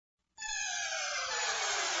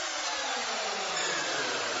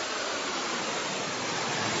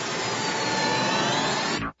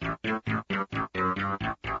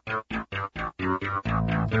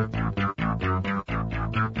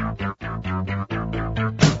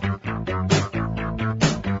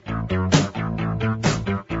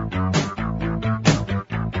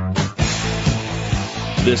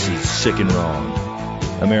This is Sick and Wrong,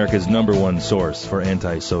 America's #1 source for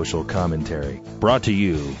antisocial commentary. Brought to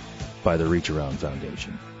you by the Reach Around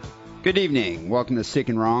Foundation. Good evening. Welcome to Sick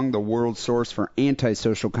and Wrong, the world's source for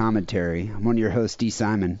antisocial commentary. I'm one of your hosts, D.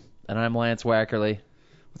 Simon. And I'm Lance Wackerle.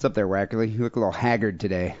 What's up there, Wackerle? You look a little haggard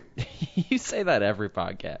today. You say that every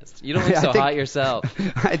podcast. You don't look so hot yourself.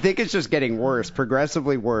 I think it's just getting worse,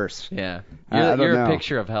 progressively worse. Yeah. You're a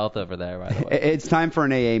picture of health over there, by the way. It's time for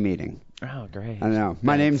an AA meeting. Oh, great. I don't know.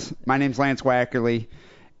 My name's Lance Wackerle,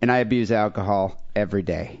 and I abuse alcohol every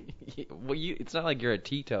day. Well, it's not like you're a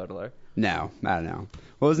teetotaler. No, I don't know.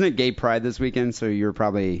 Well, isn't it Gay Pride this weekend? So you're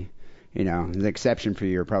probably, an exception for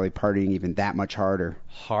you. You're probably partying even that much harder.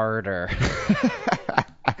 Harder.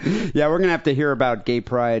 Yeah, we're going to have to hear about Gay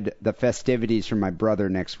Pride, the festivities from my brother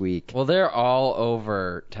next week. Well, they're all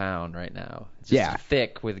over town right now. It's just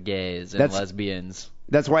thick with gays and lesbians.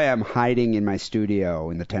 That's why I'm hiding in my studio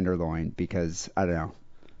in the Tenderloin, because, I don't know.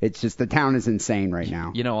 It's just, the town is insane right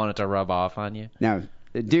now. You don't want it to rub off on you? No.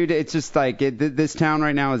 Dude, it's just like, this town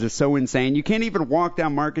right now is just so insane. You can't even walk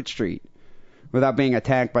down Market Street without being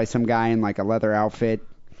attacked by some guy in like a leather outfit.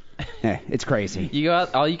 Yeah, it's crazy. You go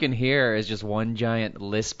out, all you can hear is just one giant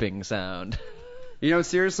lisping sound.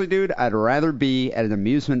 Seriously, dude, I'd rather be at an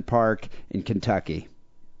amusement park in Kentucky.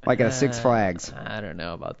 Like at a Six Flags. I don't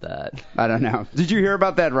know about that. I don't know. Did you hear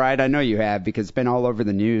about that ride? I know you have, because it's been all over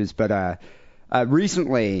the news. But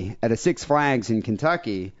recently, at a Six Flags in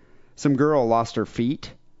Kentucky, some girl lost her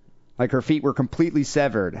feet. Like, her feet were completely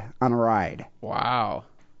severed on a ride. Wow.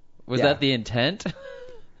 Was that the intent?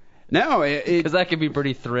 No, because that could be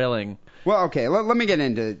pretty thrilling. Well, okay, let me get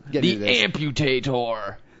into this. The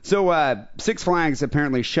amputator. So, Six Flags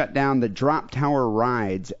apparently shut down the drop tower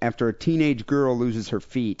rides after a teenage girl loses her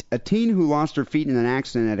feet. A teen who lost her feet in an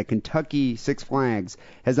accident at a Kentucky Six Flags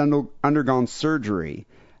has undergone surgery.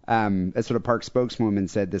 That's what a park spokeswoman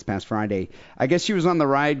said this past Friday. I guess she was on the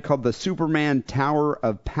ride called the Superman Tower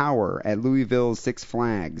of Power at Louisville's Six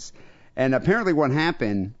Flags. And apparently what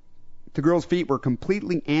happened, the girl's feet were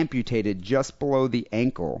completely amputated just below the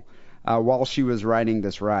ankle while she was riding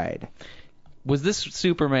this ride. Was this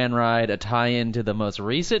Superman ride a tie-in to the most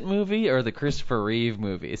recent movie or the Christopher Reeve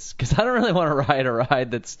movies? Because I don't really want to ride a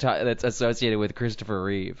ride that's associated with Christopher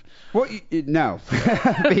Reeve. Well, no.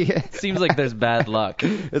 Seems like there's bad luck.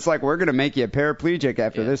 It's like, we're going to make you a paraplegic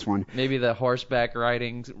after this one. Maybe the horseback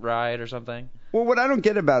riding ride or something? Well, what I don't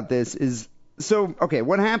get about this is,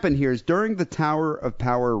 what happened here is during the Tower of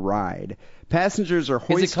Power ride, passengers are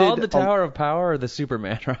hoisted... Is it called the Tower of Power or the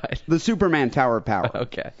Superman ride? The Superman Tower of Power.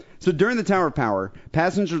 Okay. So during the Tower of Power,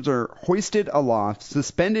 passengers are hoisted aloft,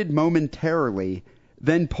 suspended momentarily,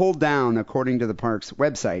 then pulled down, according to the park's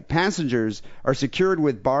website. Passengers are secured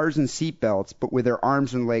with bars and seatbelts, but with their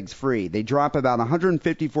arms and legs free. They drop about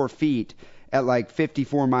 154 feet at like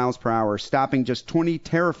 54 miles per hour, stopping just 20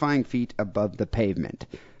 terrifying feet above the pavement.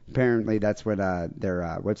 Apparently, that's what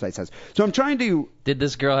their website says. So I'm trying to... Did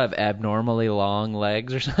this girl have abnormally long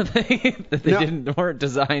legs or something that they weren't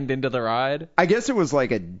designed into the ride? I guess it was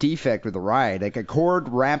like a defect with the ride. Like a cord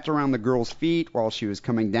wrapped around the girl's feet while she was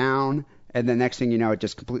coming down, and the next thing you know, it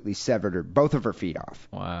just completely severed both of her feet off.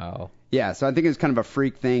 Wow. Yeah, so I think it was kind of a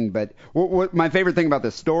freak thing. But what my favorite thing about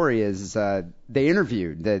this story is they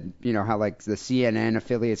interviewed how like the CNN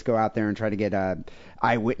affiliates go out there and try to get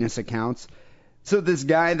eyewitness accounts. So this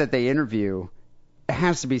guy that they interview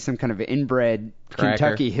has to be some kind of inbred Cracker.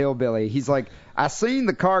 Kentucky hillbilly. He's like, I seen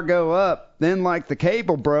the car go up, then like the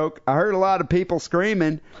cable broke. I heard a lot of people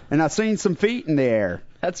screaming, and I seen some feet in the air.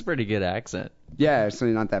 That's a pretty good accent. Yeah, it's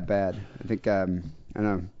really not that bad. I think, I don't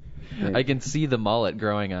know. I can see the mullet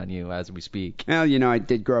growing on you as we speak. Well, I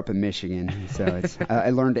did grow up in Michigan, so I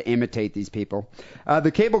learned to imitate these people. The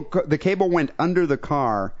cable went under the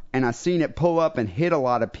car, and I seen it pull up and hit a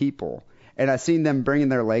lot of people. And I seen them bringing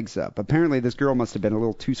their legs up. Apparently, this girl must have been a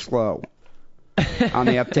little too slow on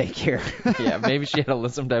the uptake here. Yeah, maybe she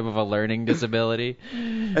had some type of a learning disability.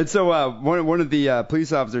 And so one of the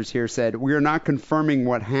police officers here said, "We are not confirming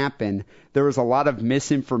what happened. There was a lot of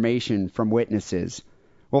misinformation from witnesses."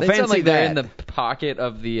 Well, they fancy sound like that. They're in the pocket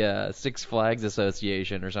of the Six Flags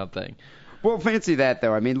Association or something. Well, fancy that,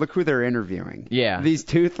 though. I mean, look who they're interviewing. Yeah. These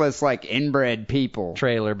toothless, inbred people.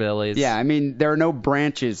 Trailer billies. Yeah, I mean, there are no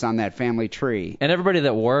branches on that family tree. And everybody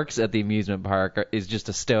that works at the amusement park is just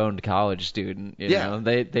a stoned college student. You know?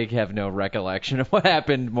 They have no recollection of what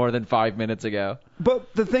happened more than 5 minutes ago.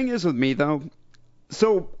 But the thing is with me, though,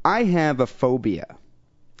 so I have a phobia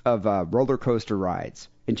of roller coaster rides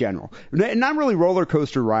in general. Not really roller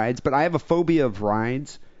coaster rides, but I have a phobia of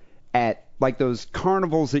rides at like those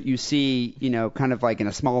carnivals that you see, kind of like in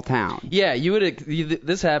a small town. Yeah,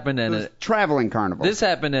 this happened in a traveling carnival. This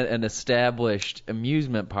happened at an established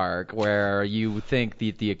amusement park where you think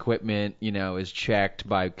that the equipment, is checked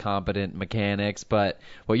by competent mechanics, but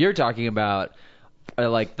what you're talking about,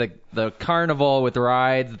 like the carnival with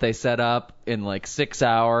rides that they set up in like 6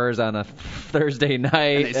 hours on a Thursday night.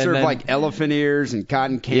 And they serve like elephant ears and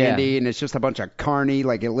cotton candy, and it's just a bunch of carny,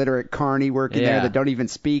 like illiterate carny working there that don't even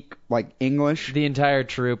speak like English. The entire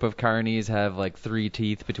troupe of carnies have like 3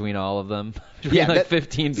 teeth between all of them. Like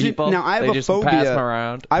 15 people. Now I have they a just phobia. Pass them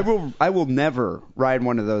around. I will never ride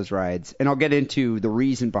one of those rides, and I'll get into the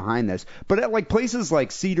reason behind this. But at like places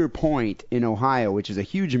like Cedar Point in Ohio, which is a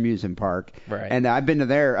huge amusement park, right. And I've been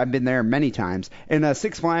there many times. And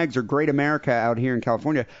Six Flags or Great America out here in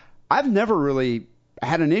California, I've never really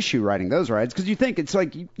had an issue riding those rides because you think it's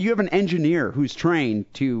like you have an engineer who's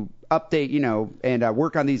trained to update, and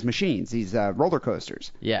work on these machines, these roller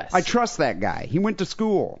coasters. Yes. I trust that guy. He went to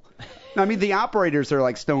school. I mean, the operators are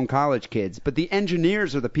like Stone College kids, but the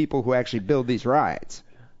engineers are the people who actually build these rides.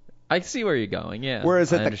 I see where you're going, yeah.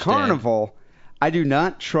 Whereas at the carnival, I do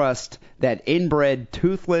not trust that inbred,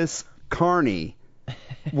 toothless carny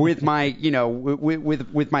with my,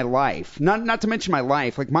 with my life. Not to mention my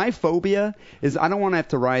life. Like, my phobia is I don't want to have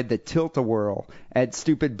to ride the tilt-a-whirl at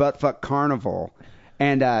stupid buttfuck carnival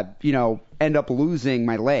and, end up losing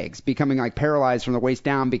my legs, becoming like paralyzed from the waist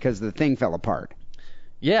down because the thing fell apart.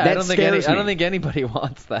 Yeah, I don't think anybody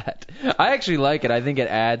wants that. I actually like it. I think it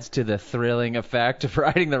adds to the thrilling effect of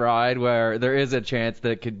riding the ride where there is a chance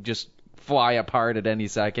that it could just fly apart at any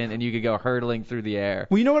second and you could go hurtling through the air.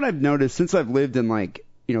 Well, you know what I've noticed since I've lived in like,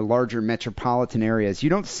 larger metropolitan areas, you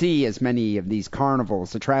don't see as many of these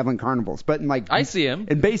carnivals, the traveling carnivals. But in like I see them.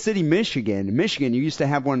 In Bay City, Michigan, you used to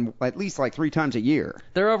have one at least like 3 times a year.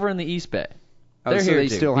 They're over in the East Bay. They're here they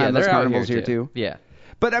too. Still have those carnivals here too? Yeah.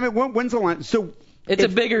 But I mean, when's the line? So it's a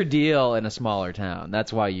bigger deal in a smaller town.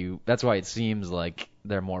 That's why it seems like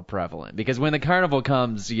they're more prevalent. Because when the carnival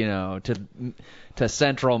comes, to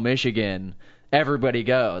central Michigan, everybody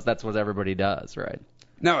goes. That's what everybody does, right?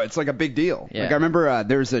 No, it's like a big deal. Yeah. Like I remember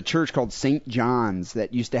there's a church called St. John's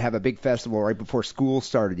that used to have a big festival right before school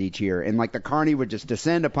started each year, and like the carny would just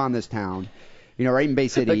descend upon this town. Right in Bay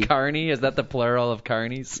City. The Carney? Is that the plural of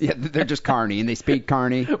Carnies? Yeah, they're just Carney, and they speak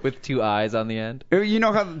Carney. With 2 eyes on the end. You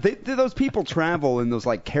know how those people travel in those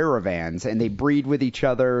like caravans, and they breed with each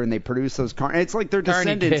other, and they produce those It's like they're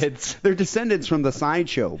descendants. Kids. They're descendants from the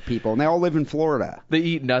sideshow people, and they all live in Florida. They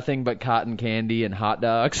eat nothing but cotton candy and hot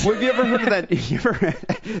dogs. Well, have you ever heard of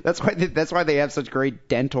that? That's why they have such great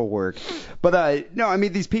dental work. But no, I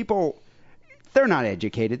mean these people. They're not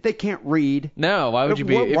educated. They can't read. No, why would you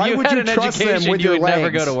be? Why if you would had you an trust education, them with you your would never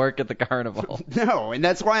legs? go to work at the carnival. No, and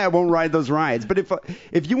that's why I won't ride those rides. But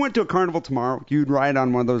if you went to a carnival tomorrow, you'd ride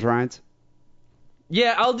on one of those rides?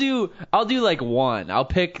 Yeah, I'll do like one. I'll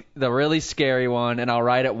pick the really scary one and I'll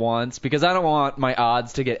ride it once because I don't want my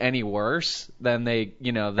odds to get any worse than they,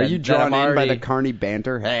 Are you drawn in by the carny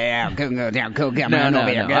banter? Hey, No.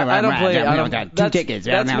 I don't play. 2 tickets.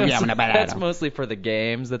 That's mostly for the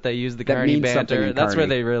games that they use the carny banter. That's where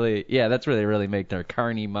they really make their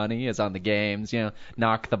carny money is on the games.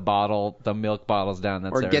 Knock the milk bottles down.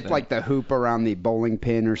 That's or get everything. like the hoop around the bowling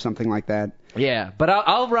pin or something like that. Yeah, but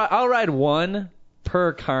I'll ride one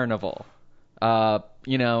per carnival.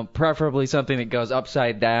 Preferably something that goes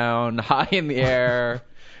upside down, high in the air.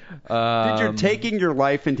 Dude, you're taking your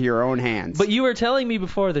life into your own hands. But you were telling me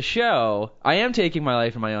before the show, I am taking my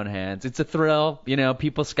life in my own hands. It's a thrill.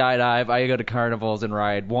 People skydive. I go to carnivals and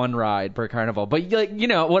ride one ride per carnival. But,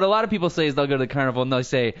 what a lot of people say is they'll go to the carnival and they'll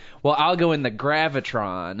say, well, I'll go in the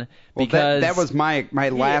Gravitron. Because that was my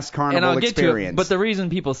last carnival experience. But the reason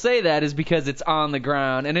people say that is because it's on the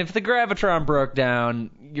ground. And if the Gravitron broke down,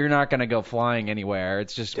 you're not going to go flying anywhere.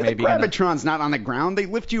 It's just maybe the Gravitron's not on the ground. They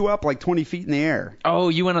lift you up like 20 feet in the air. Oh,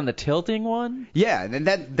 you went on the tilting one? Yeah, and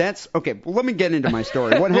that's okay. Well, let me get into my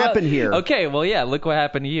story. What happened here? Okay, well, yeah, look what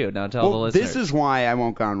happened to you. Now tell the listeners. This is why I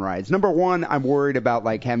won't go on rides. Number one, I'm worried about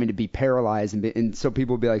like having to be paralyzed, and so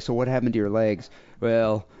people will be like, so what happened to your legs?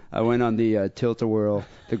 Well, I went on the tilt-a-whirl,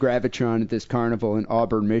 the Gravitron at this carnival in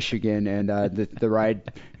Auburn, Michigan, and the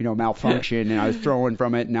ride, malfunctioned, and I was throwing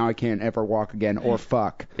from it, and now I can't ever walk again or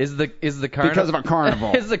fuck. Is the carnival because of a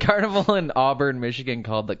carnival? Is the carnival in Auburn, Michigan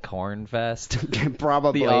called the Corn Fest?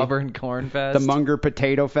 Probably. The Auburn Corn Fest. The Munger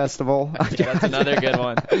Potato Festival. That's another good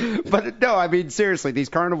one. But no, I mean seriously, these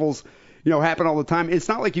carnivals. happen all the time. It's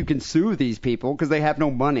not like you can sue these people because they have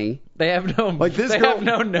no money. They have no have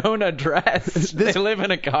no known address. They live in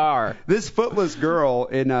a car. This footless girl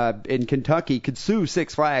in Kentucky could sue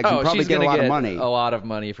Six Flags and probably she's get a lot get of money. A lot of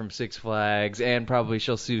money from Six Flags, and probably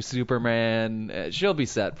she'll sue Superman. She'll be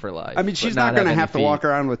set for life. I mean, she's not going to have to walk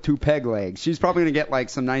around with 2 peg legs. She's probably going to get like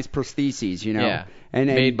some nice prostheses, Yeah. and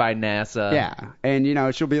made by NASA. Yeah,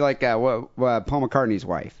 and she'll be like Paul McCartney's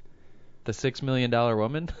wife. The $6 million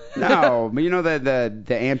woman? No, but the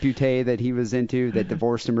amputee that he was into that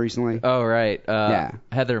divorced him recently? Oh, right. Yeah.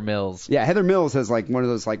 Heather Mills. Yeah, Heather Mills has like one of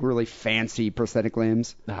those like really fancy prosthetic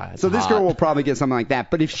limbs. So this girl will probably get something like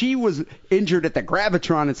that. But if she was injured at the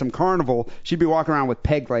Gravitron at some carnival, she'd be walking around with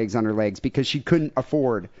peg legs on her legs because she couldn't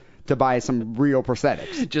afford to buy some real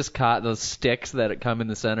prosthetics. Just caught those sticks that come in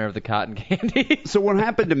the center of the cotton candy. So what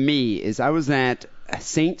happened to me is I was at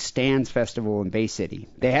St. Stan's Festival in Bay City.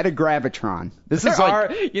 They had a Gravitron.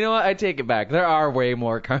 You know what? I take it back. There are way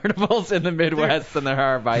more carnivals in the Midwest than there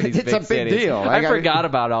are by these big cities. It's a big deal. I forgot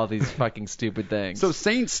about all these fucking stupid things. So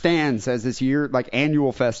St. Stan's has this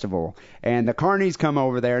annual festival, and the Carnies come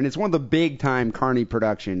over there, and it's one of the big time Carney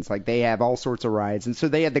productions. Like they have all sorts of rides, and so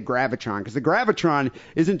they had the Gravitron, because the Gravitron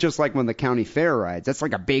isn't just like one of the county fair rides. That's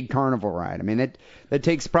like a big carnival ride. I mean, that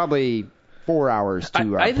takes probably 4 hours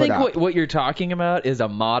to I think put up. what you're talking about is a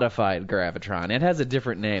modified Gravitron. It has a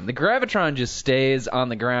different name. The Gravitron just stays on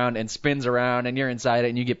the ground and spins around, and you're inside it,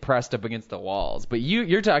 and you get pressed up against the walls. But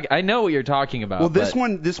you're talking. I know what you're talking about. Well, this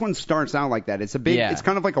one starts out like that. It's a big. Yeah. It's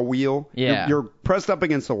kind of like a wheel. Yeah. You're pressed up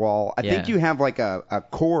against the wall. I think you have like a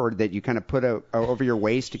cord that you kind of put over your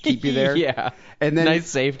waist to keep you there. Yeah. And then nice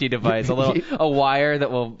safety device. A wire that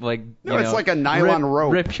will it's like a nylon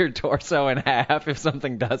rope. Rip your torso in half if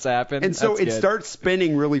something does happen. And so it starts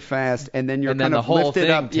spinning really fast, and then you're kind of lifted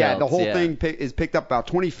up. Tilts, the whole thing is picked up about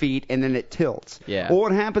 20 feet, and then it tilts. Yeah. Well,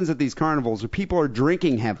 what happens at these carnivals is people are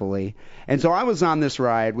drinking heavily, and so I was on this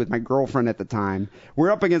ride with my girlfriend at the time.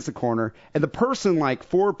 We're up against the corner, and the person like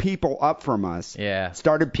 4 people up from us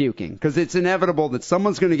started puking, because it's inevitable that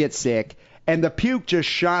someone's going to get sick. And the puke just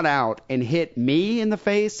shot out and hit me in the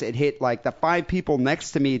face. It hit like the 5 people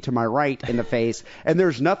next to me to my right in the face. And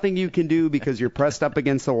there's nothing you can do because you're pressed up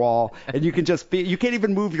against the wall. And you can just feel, you can't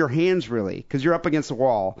even move your hands really because you're up against the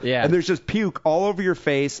wall. Yeah. And there's just puke all over your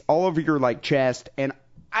face, all over your like chest. And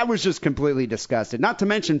I was just completely disgusted. Not to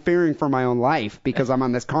mention fearing for my own life because I'm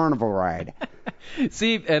on this carnival ride.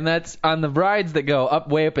 See, and that's on the rides that go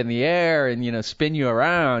way up in the air and spin you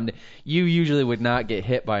around. You usually would not get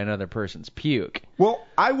hit by another person's puke. Well,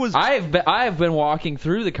 I've been walking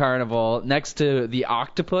through the carnival next to the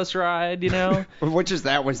octopus ride, Which is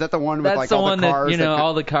that one? Is that the one with That's like the all one the cars? That,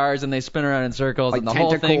 all the cars and they spin around in circles like and the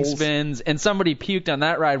tentacles. whole thing spins. And somebody puked on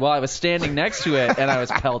that ride while I was standing next to it, and I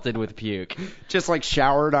was pelted with puke. Just like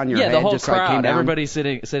showered on your head. Yeah, the whole just crowd, like came down. everybody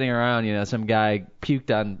sitting around. Some guy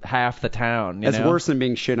puked on half the town. That's worse than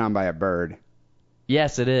being shit on by a bird.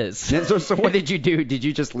 Yes, it is. So what did you do? Did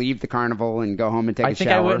you just leave the carnival and go home and take a shower? I think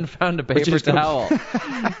I went and found a paper towel.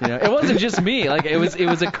 It wasn't just me. Like it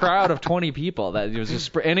was a crowd of 20 people that it was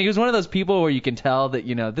just. And he was one of those people where you can tell that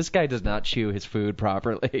this guy does not chew his food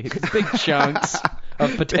properly. Big chunks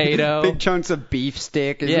of potato. Big chunks of beef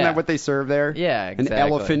stick. Isn't that what they serve there? Yeah, exactly. An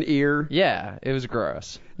elephant ear. Yeah, it was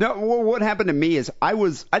gross. No, what happened to me is I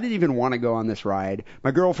didn't even want to go on this ride. My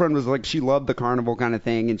girlfriend was like, she loved the carnival kind of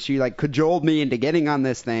thing, and she like cajoled me into getting on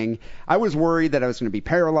this thing. I was worried that I was going to be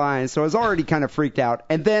paralyzed, so I was already kind of freaked out.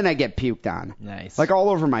 And then I get puked on. Nice. Like all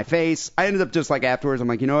over my face. I ended up just like afterwards, I'm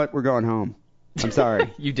like, you know what? We're going home. I'm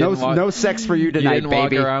sorry. You didn't no sex for you tonight, you didn't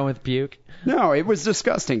baby. walk around with puke? No, it was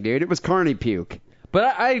disgusting, dude. It was carny puke.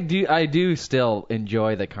 But I do still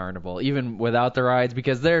enjoy the carnival, even without the rides,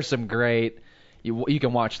 because there's some great. You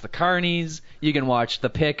can watch the Carnies, you can watch the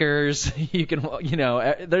Pickers, you can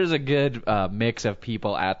there's a good mix of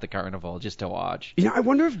people at the carnival just to watch. I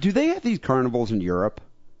wonder do they have these carnivals in Europe?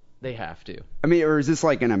 They have to. I mean, or is this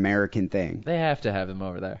like an American thing? They have to have them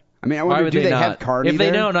over there. I mean, I wonder, do they have Carnies If they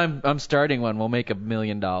there? don't, I'm starting one. We'll make $1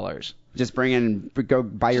 million. Just go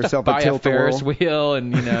buy just yourself buy a Ferris wheel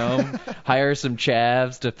and hire some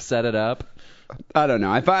chavs to set it up. I don't know.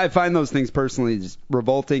 I find those things personally just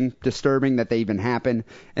revolting, disturbing that they even happen,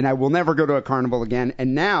 and I will never go to a carnival again.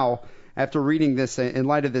 And now, after reading this, in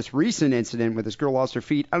light of this recent incident where this girl lost her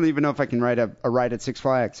feet, I don't even know if I can ride a ride at Six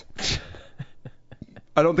Flags.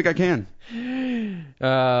 I don't think I can. Oh,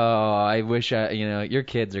 I wish your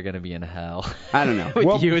kids are going to be in hell. I don't know.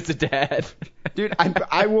 With you as a dad. Dude,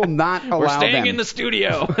 I will not allow them. We're staying in the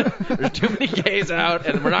studio. There's too many gays out,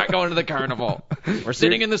 and we're not going to the carnival. We're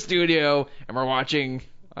sitting in the studio, and we're watching,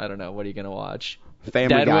 I don't know, what are you going to watch?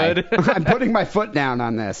 Family Deadwood? Guy. I'm putting my foot down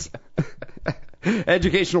on this.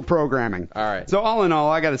 Educational programming. All right. So all in all,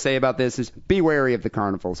 I got to say about this is be wary of the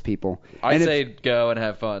carnivals, people. I say go and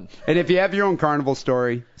have fun. And if you have your own carnival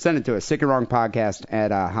story, send it to us,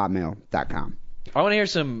 sickandwrongpodcast@hotmail.com. I want to hear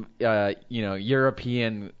some,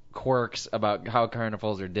 European quirks about how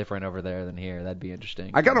carnivals are different over there than here. That'd be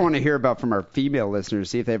interesting. I kind of want to hear about from our female listeners,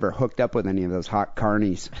 see if they ever hooked up with any of those hot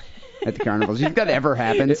carnies at the carnivals. You think that ever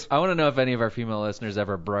happens? I want to know if any of our female listeners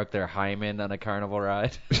ever broke their hymen on a carnival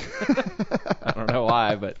ride. I don't know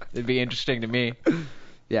why, but it'd be interesting to me.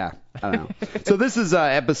 Yeah, I don't know. So this is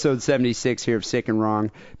episode 76 here of Sick and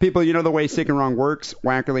Wrong. People, you know the way Sick and Wrong works.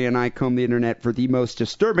 Wackerle and I comb the internet for the most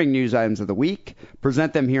disturbing news items of the week,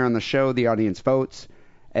 present them here on the show. The audience votes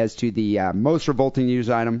as to the most revolting news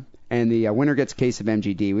item, and the winner gets a case of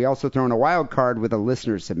MGD. We also throw in a wild card with a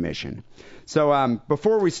listener submission. So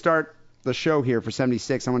before we start the show here for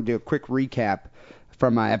 76, I want to do a quick recap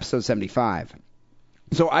from episode 75.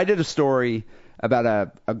 So I did a story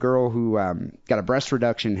about a girl who got a breast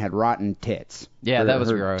reduction, had rotten tits. Yeah, that was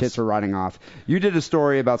her gross. Tits were rotting off. You did a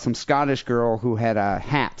story about some Scottish girl who had a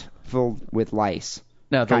hat filled with lice.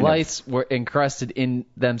 No, the lice were encrusted in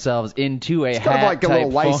themselves into a hat. Kind of like a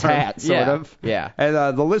little lice form. hat, sort of. Yeah.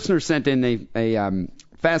 And the listener sent in a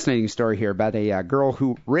fascinating story here about a girl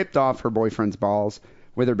who ripped off her boyfriend's balls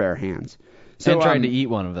with her bare hands. So, and tried to eat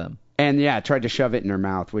one of them. And, yeah, tried to shove it in her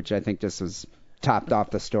mouth, which I think just was topped off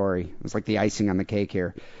the story. It was like the icing on the cake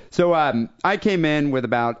here. So I came in with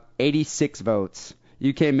about 86 votes.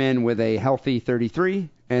 You came in with a healthy 33,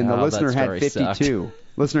 and the listener had 52. Sucked.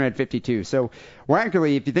 Listener had 52. So,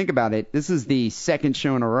 Wackerle, if you think about it, this is the second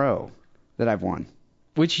show in a row that I've won.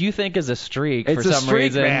 Which you think is a streak it's for a some streak,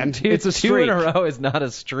 reason. Man. It's a streak. 2 in a row is not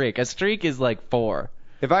a streak. A streak is like 4.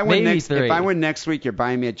 If I win Maybe 3. If I win next week, you're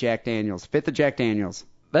buying me a Jack Daniels. 5th of Jack Daniels.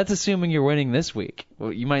 That's assuming you're winning this week.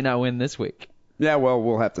 Well, you might not win this week. Yeah, well,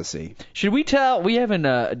 we'll have to see. Should we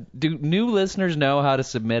haven't, do new listeners know how to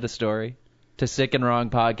submit a story to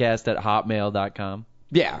sickandwrongpodcast@hotmail.com?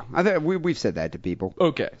 Yeah, I think we've said that to people.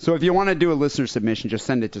 Okay. So if you want to do a listener submission, just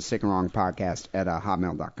send it to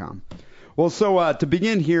sickandwrongpodcast@hotmail.com. Well, so to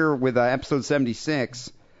begin here with episode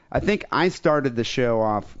 76, I think I started the show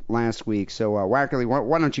off last week. So Wackerle,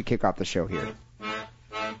 why don't you kick off the show here?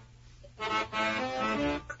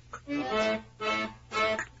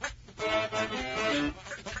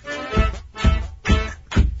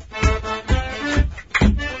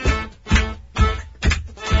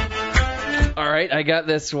 I got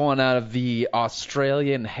this one out of the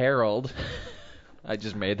Australian Herald. I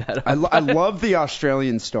just made that up. I love the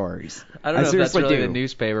Australian stories. I don't know if that's really the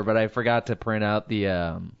newspaper, but I forgot to print out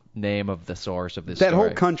the name of the source of this story. That whole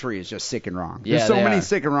country is just sick and wrong. Yeah, There's so many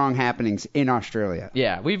sick and wrong happenings in Australia.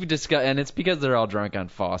 Yeah, we've discussed, and it's because they're all drunk on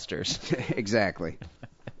Fosters. Exactly.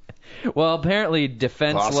 Well, apparently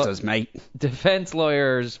defense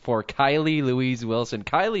lawyers for Kylie Louise Wilson.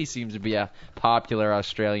 Kylie seems to be a popular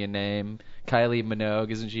Australian name. Kylie Minogue,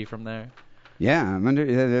 isn't she from there? Yeah,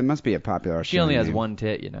 it must be a popular Australian She only has name. one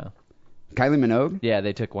tit, you know. Kylie Minogue? Yeah,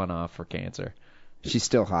 they took one off for cancer. She's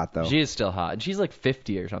still hot, though. She is still hot. And she's like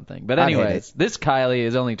 50 or something. But anyways, this Kylie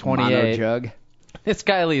is only 28. Mono jug. This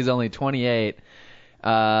Kylie is only 28.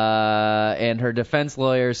 And her defense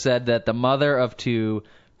lawyer said that the mother of 2,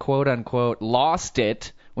 quote unquote, lost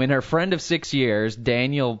it when her friend of 6 years,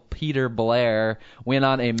 Daniel Peter Blair, went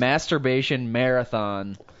on a masturbation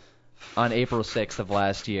marathon on April 6th of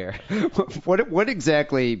last year. What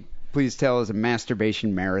exactly, please tell, is a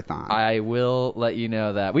masturbation marathon? I will let you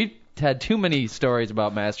know that. We've had too many stories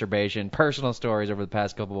about masturbation, personal stories over the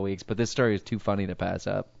past couple of weeks, but this story is too funny to pass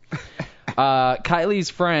up. Kylie's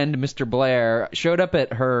friend, Mr. Blair, showed up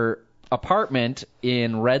at her apartment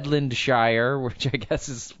in Redlandshire, which I guess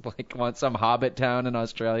is like some hobbit town in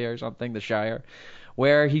Australia or something, the Shire,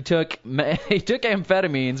 where he took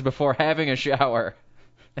amphetamines before having a shower.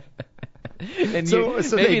 And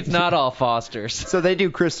maybe it's not all Fosters. So they do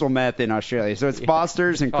crystal meth in Australia. So it's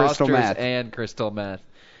Fosters and crystal meth. And crystal meth.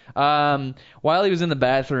 While he was in the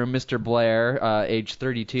bathroom, Mr. Blair, age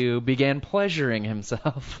 32, began pleasuring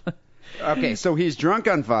himself. Okay, so he's drunk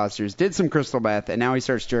on Fosters, did some crystal meth, and now he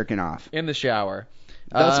starts jerking off. In the shower.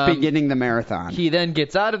 Thus beginning the marathon. He then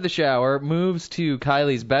gets out of the shower, moves to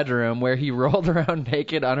Kylie's bedroom, where he rolled around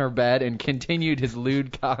naked on her bed and continued his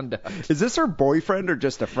lewd conduct. Is this her boyfriend or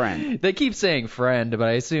just a friend? They keep saying friend, but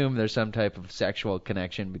I assume there's some type of sexual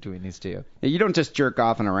connection between these two. You don't just jerk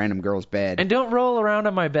off on a random girl's bed. And don't roll around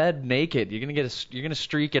on my bed naked. You're gonna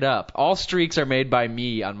streak it up. All streaks are made by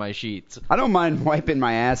me on my sheets. I don't mind wiping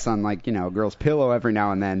my ass on a girl's pillow every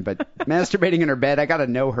now and then, but masturbating in her bed, I gotta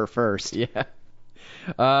know her first. Yeah.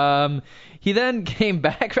 He then came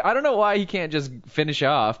back. I don't know why he can't just finish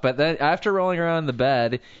off, but then after rolling around in the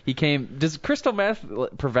bed, he came. Does crystal meth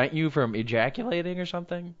prevent you from ejaculating or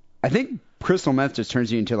something? I think crystal meth just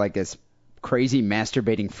turns you into like this crazy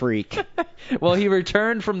masturbating freak. Well, he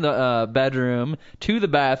returned from the bedroom to the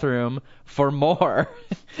bathroom for more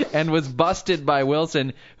and was busted by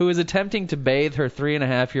Wilson, who was attempting to bathe her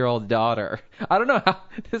 3.5-year-old daughter. I don't know how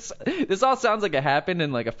this all sounds like it happened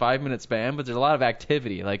in like a 5-minute span, but there's a lot of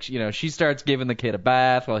activity. Like, you know, she starts giving the kid a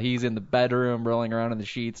bath while he's in the bedroom rolling around in the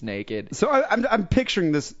sheets naked. So I'm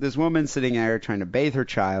picturing this woman sitting there trying to bathe her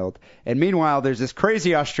child, and meanwhile there's this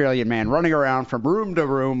crazy Australian man running around from room to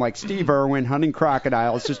room like Steve Irwin hunting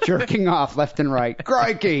crocodiles, just jerking off left and right.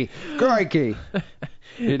 Crikey, crikey.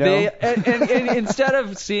 You know? And instead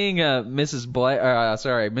of seeing Miss Wilson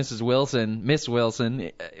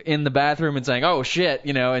in the bathroom and saying, "Oh shit,"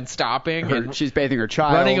 you know, and stopping, and she's bathing her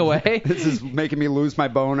child, running away. This is making me lose my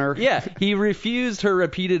boner. Yeah, he refused her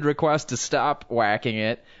repeated request to stop whacking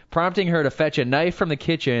it, prompting her to fetch a knife from the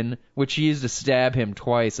kitchen, which she used to stab him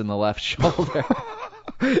twice in the left shoulder.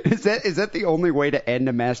 Is that the only way to end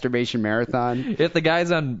a masturbation marathon? If the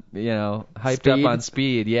guy's on, you know, hyped up on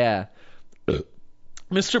speed, yeah.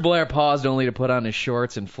 Mr. Blair paused only to put on his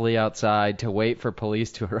shorts and flee outside to wait for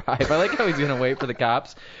police to arrive. I like how he's going to wait for the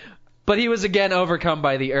cops. But he was again overcome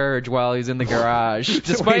by the urge while he's in the garage.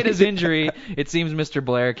 Despite his injury, it seems Mr.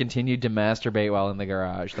 Blair continued to masturbate while in the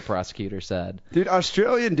garage, the prosecutor said. Dude,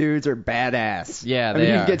 Australian dudes are badass. Yeah, they are.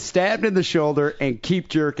 I mean, you get stabbed in the shoulder and keep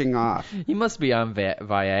jerking off. He must be on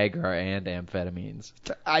Viagra and amphetamines.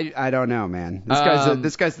 I don't know, man.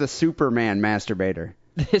 This guy's the Superman masturbator.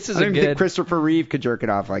 This is I don't think Christopher Reeve could jerk it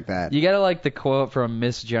off like that. You gotta like the quote from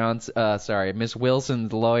Miss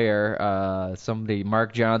Wilson's lawyer,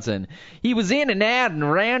 Mark Johnson. He was in and out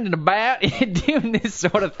and round and about doing this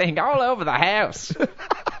sort of thing all over the house.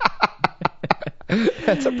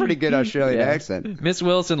 That's a pretty good Australian accent. Miss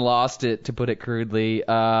Wilson lost it, to put it crudely.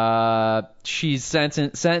 She's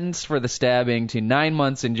sentenced for the stabbing to 9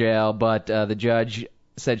 months in jail, but the judge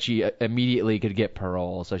said she immediately could get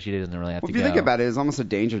parole, so she doesn't really have to go. If you think about it, it's almost a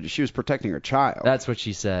danger. She was protecting her child. That's what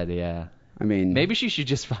she said, yeah. I mean, maybe she should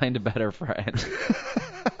just find a better friend.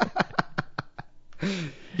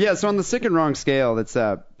 Yeah, so on the sick and wrong scale, that's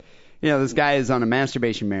this guy is on a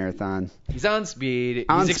masturbation marathon. He's on speed.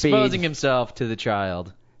 He's exposing himself to the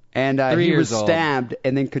child. And he was stabbed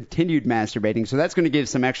and then continued masturbating, so that's going to give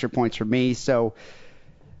some extra points for me. So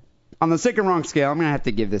on the sick and wrong scale, I'm going to have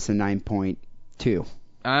to give this a 9.2.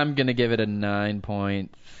 I'm going to give it a 9.5.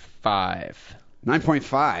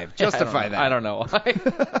 9.5. Justify that. I don't know why.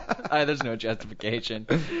 There's no justification.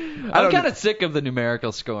 I'm kind of sick of the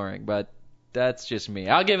numerical scoring, but that's just me.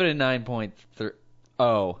 I'll give it a 9.0.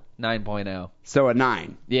 9.0. So a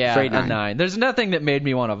 9. Yeah, straight 9. A 9. There's nothing that made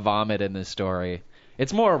me want to vomit in this story.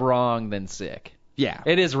 It's more wrong than sick. Yeah.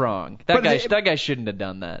 It is wrong. That guy shouldn't have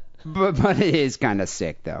done that. But it is kind of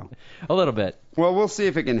sick, though. A little bit. Well, we'll see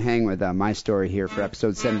if it can hang with my story here for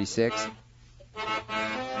episode 76.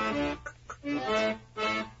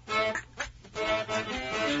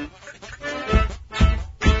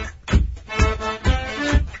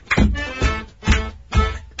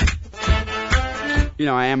 You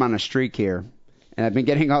know, I am on a streak here, and I've been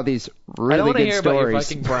getting all these really good stories. I don't want to hear about your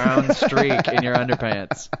fucking brown streak in your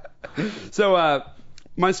underpants. So,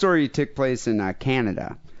 my story took place in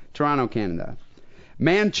Canada. Toronto, Canada.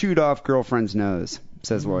 Man chewed off girlfriend's nose,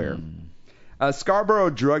 says lawyer. A Scarborough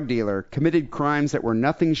drug dealer committed crimes that were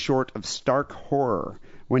nothing short of stark horror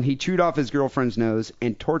when he chewed off his girlfriend's nose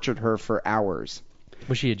and tortured her for hours.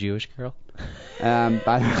 Was she a Jewish girl? Was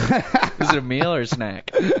it a meal or a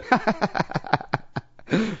snack?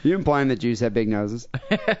 You implying that Jews have big noses?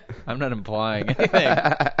 I'm not implying anything.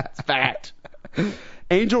 It's fact.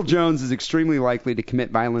 Angel Jones is extremely likely to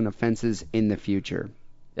commit violent offenses in the future.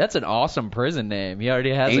 That's an awesome prison name. He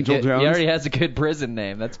already has Angel Jones? He already has a good prison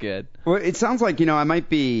name. That's good. Well, it sounds like, I might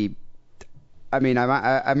be... I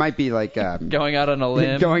might be like... going out on a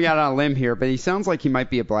limb? Going out on a limb here, but he sounds like he might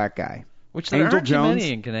be a black guy. Which there aren't too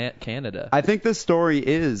many in Canada. I think this story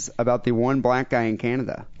is about the one black guy in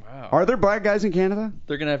Canada. Wow. Are there black guys in Canada?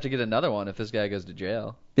 They're going to have to get another one if this guy goes to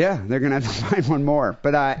jail. Yeah, they're going to have to find one more.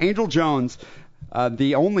 But Angel Jones,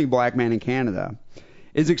 the only black man in Canada,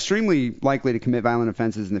 is extremely likely to commit violent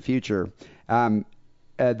offenses in the future. The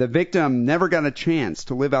victim never got a chance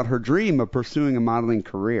to live out her dream of pursuing a modeling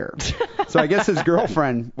career. So I guess his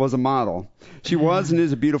girlfriend was a model. She was and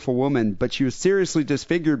is a beautiful woman, but she was seriously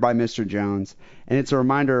disfigured by Mr. Jones, and it's a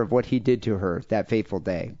reminder of what he did to her that fateful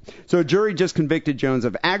day. So a jury just convicted Jones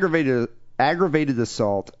of aggravated aggravated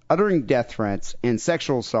assault, uttering death threats, and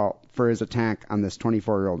sexual assault for his attack on this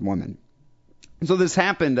 24-year-old woman. So this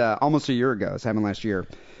happened almost a year ago. This happened last year.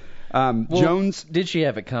 Jones... Did she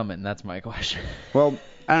have it coming? That's my question. Well,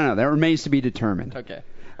 I don't know. That remains to be determined. Okay.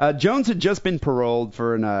 Jones had just been paroled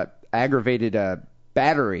for an aggravated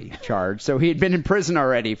battery charge. So he had been in prison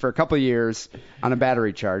already for a couple of years on a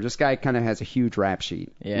battery charge. This guy kind of has a huge rap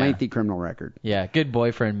sheet. Yeah. Lengthy criminal record. Yeah, good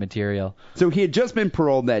boyfriend material. So he had just been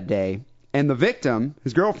paroled that day, and the victim,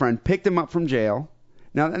 his girlfriend, picked him up from jail.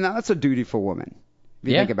 Now that's a dutiful woman, if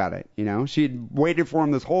you think about it. You know, she had waited for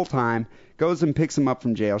him this whole time, goes and picks him up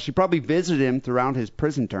from jail. She probably visited him throughout his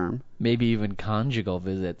prison term. Maybe even conjugal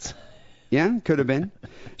visits. Yeah, could have been.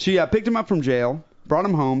 She picked him up from jail, brought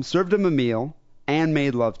him home, served him a meal, and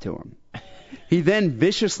made love to him. He then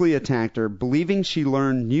viciously attacked her, believing she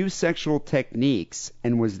learned new sexual techniques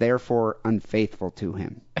and was therefore unfaithful to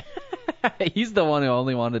him. He's the one who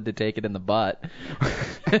only wanted to take it in the butt.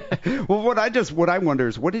 Well, what I wonder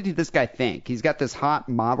is, what did this guy think? He's got this hot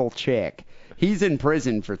model chick. He's in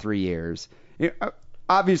prison for 3 years.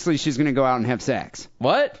 Obviously, she's going to go out and have sex.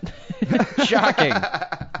 What? Shocking.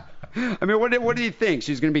 I mean, what do you think?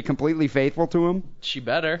 She's going to be completely faithful to him? She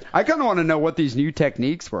better. I kind of want to know what these new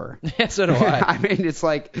techniques were. Yeah, so do I. I mean, it's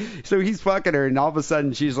like, so he's fucking her, and all of a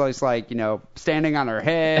sudden she's just like, you know, standing on her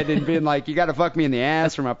head and being like, you got to fuck me in the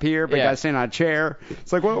ass from up here, but you got to stand on a chair.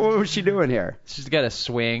 It's like, what was she doing here? She's got a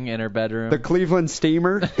swing in her bedroom. The Cleveland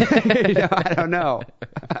Steamer? I don't know.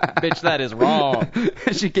 Bitch, that is wrong.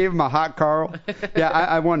 She gave him a hot Carl. Yeah,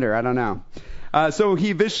 I wonder. I don't know. So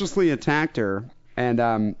he viciously attacked her.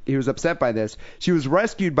 And he was upset by this. She was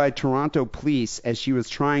rescued by Toronto police as she was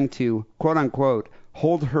trying to, quote-unquote,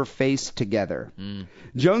 hold her face together.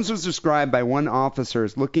 Jones was described by one officer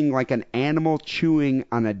as looking like an animal chewing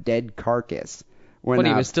on a dead carcass. When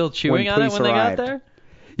he was still chewing on it when they got there?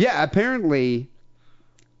 Yeah, apparently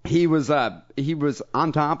he was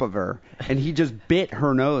on top of her, and he just bit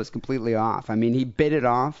her nose completely off. I mean, he bit it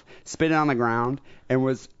off, spit it on the ground, and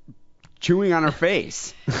was chewing on her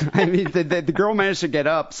face. I mean, the girl managed to get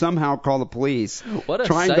up, somehow call the police,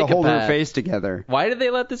 trying to hold her face together. Why did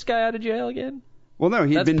they let this guy out of jail again? Well, no,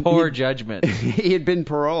 That's poor judgment. He had been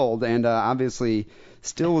paroled, and obviously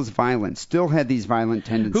still was violent, still had these violent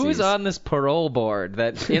tendencies. Who was on this parole board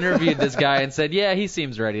that interviewed this guy and said, yeah, he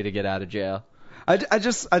seems ready to get out of jail? I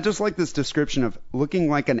just like this description of looking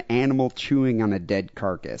like an animal chewing on a dead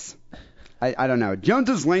carcass. I don't know.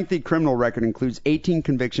 Jones's lengthy criminal record includes 18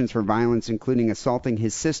 convictions for violence, including assaulting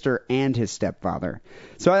his sister and his stepfather.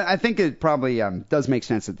 So I think it probably does make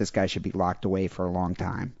sense that this guy should be locked away for a long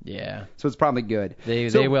time. Yeah. So it's probably good.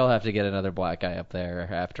 They will have to get another black guy up there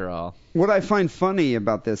after all. What I find funny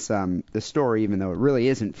about this story, even though it really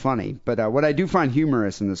isn't funny, but what I do find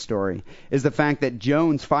humorous in the story is the fact that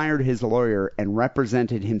Jones fired his lawyer and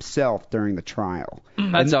represented himself during the trial.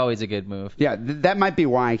 That's always a good move. Yeah, that might be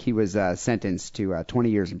why he was sentenced to 20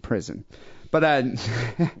 years in prison. But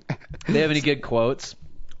they have any good quotes?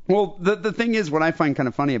 Well, the thing is, what I find kind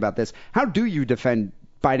of funny about this, how do you defend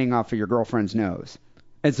biting off of your girlfriend's nose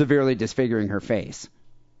and severely disfiguring her face?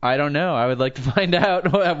 I don't know. I would like to find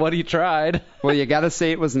out what he tried. Well, you got to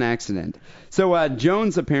say it was an accident. So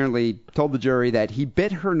Jones apparently told the jury that he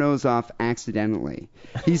bit her nose off accidentally.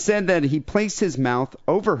 He said that he placed his mouth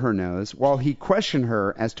over her nose while he questioned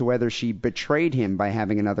her as to whether she betrayed him by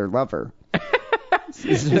having another lover.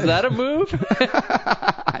 Is that a move?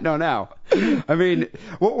 I don't know. I mean,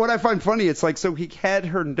 what I find funny, it's like, so he had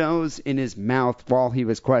her nose in his mouth while he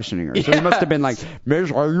was questioning her. So he must have been like, Miss,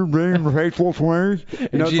 are you being faithful to me? You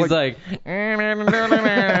know, and she's like I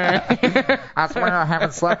swear I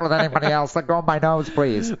haven't slept with anybody else. Let go of my nose,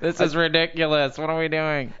 please. This is ridiculous. What are we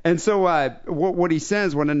doing? And so what he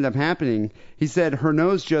says, what ended up happening, he said her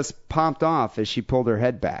nose just popped off as she pulled her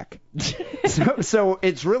head back. So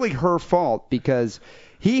it's really her fault because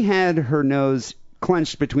he had her nose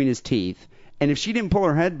clenched between his teeth, and if she didn't pull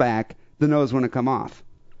her head back, the nose wouldn't come off.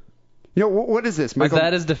 You know, what is this, Michael? Was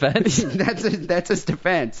that his defense? That's his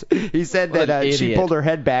defense. He said that she pulled her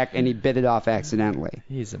head back and he bit it off accidentally.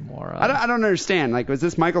 He's a moron. I don't understand. Like, was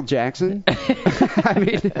this Michael Jackson? I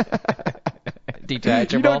mean,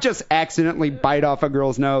 detachable. You don't just accidentally bite off a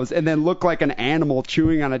girl's nose and then look like an animal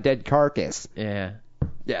chewing on a dead carcass. Yeah.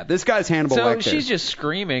 Yeah, this guy's Hannibal Lecter. So she's just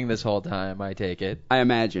screaming this whole time, I take it. I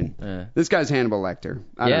imagine. This guy's Hannibal Lecter.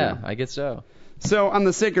 I don't know. I guess so. So on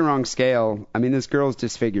the sick and wrong scale, I mean, this girl's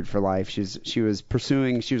disfigured for life. She was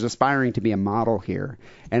aspiring to be a model here,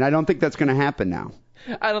 and I don't think that's going to happen now.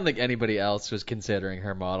 I don't think anybody else was considering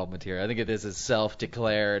her model material. I think it is a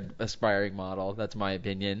self-declared aspiring model. That's my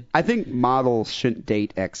opinion. I think models shouldn't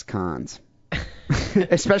date ex-cons.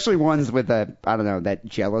 Especially ones with that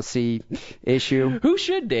jealousy issue. Who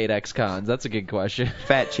should date ex-cons? That's a good question.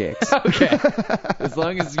 Fat chicks. Okay. As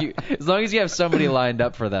long as you have somebody lined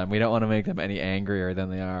up for them, we don't want to make them any angrier than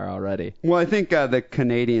they are already. Well, I think the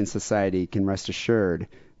Canadian Society can rest assured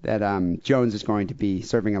that Jones is going to be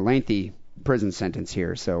serving a lengthy prison sentence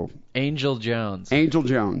here. So Angel Jones.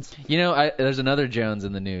 There's another Jones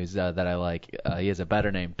in the news that I like. He has a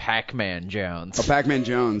better name, Pac-Man Jones. Oh, Pac-Man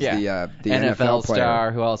Jones, yeah. the NFL player.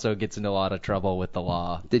 star who also gets into a lot of trouble with the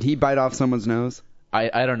law. Did he bite off someone's nose?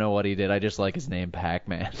 I don't know what he did. I just like his name,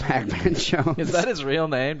 Pac-Man. Pac-Man Jones. Is that his real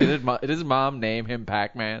name? Did his mom name him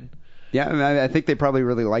Pac-Man? Yeah, I think they probably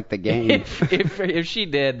really liked the game. if she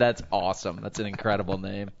did, that's awesome. That's an incredible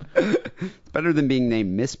name. It's better than being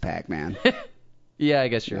named Miss Pac-Man. Yeah, I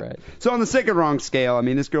guess you're right. So on the sick and wrong scale, I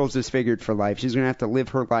mean, this girl's disfigured for life. She's going to have to live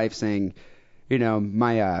her life saying,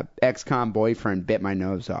 my ex-con boyfriend bit my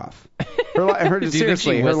nose off.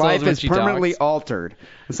 Seriously, her life is permanently altered.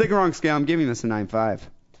 The sick and wrong scale, I'm giving this a 9.5.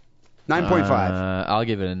 9.5. I'll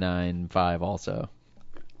give it a 9.5 also.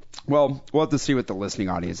 Well, we'll have to see what the listening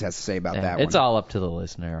audience has to say about that one. It's all up to the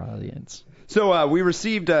listener audience. So we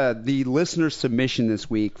received the listener submission this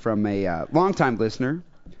week from a longtime listener,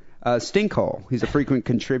 Stinkhole. He's a frequent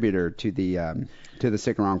contributor to the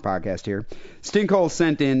Sick and Wrong podcast here. Stinkhole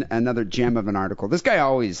sent in another gem of an article. This guy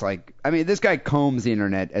always this guy combs the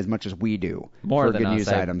internet as much as we do for good than news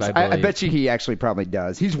us, items. I bet you he actually probably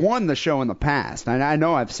does. He's won the show in the past. I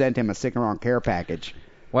know I've sent him a Sick and Wrong care package.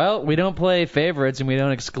 Well, we don't play favorites and we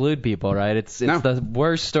don't exclude people, right? It's the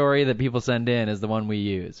worst story that people send in is the one we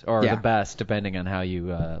use, or the best, depending on how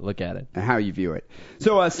you look at it. And how you view it.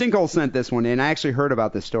 So Stinkhole sent this one in. I actually heard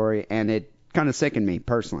about this story, and it kind of sickened me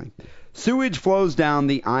personally. Sewage flows down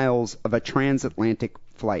the aisles of a transatlantic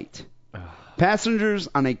flight. Passengers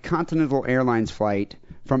on a Continental Airlines flight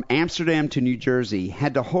from Amsterdam to New Jersey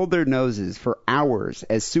had to hold their noses for hours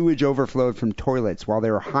as sewage overflowed from toilets while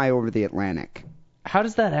they were high over the Atlantic. How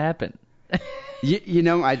does that happen? I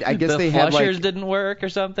guess they had the flushers didn't work or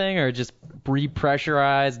something, or just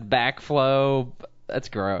repressurized backflow. That's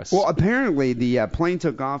gross. Well, apparently the plane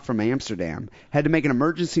took off from Amsterdam, had to make an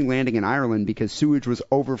emergency landing in Ireland because sewage was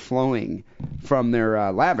overflowing from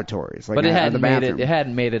their lavatories. But it hadn't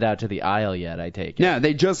made it out to the aisle yet, I take it. Yeah,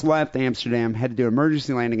 they just left Amsterdam, had to do an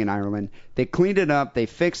emergency landing in Ireland. They cleaned it up, they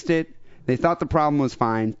fixed it, they thought the problem was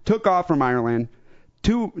fine, took off from Ireland.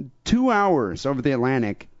 2 hours over the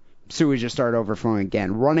Atlantic, sewage just started overflowing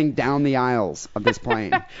again, running down the aisles of this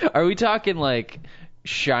plane. Are we talking like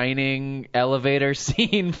Shining elevator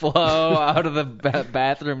scene flow out of the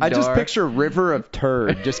bathroom door? I just picture a river of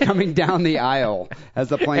turd just coming down the aisle as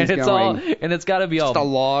the plane's going. And it's got to be just a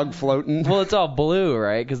log floating. Well, it's all blue,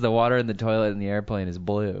 right? Because the water in the toilet in the airplane is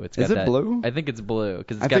blue. Is it blue? I think it's blue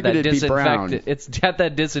because it's got that disinfectant. It's got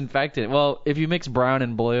that disinfectant. Well, if you mix brown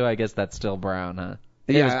and blue, I guess that's still brown, huh?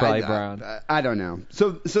 It was probably brown. I don't know.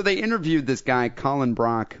 So they interviewed this guy, Colin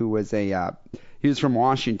Brock, who was he was from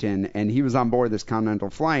Washington, and he was on board this Continental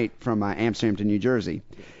flight from Amsterdam to New Jersey.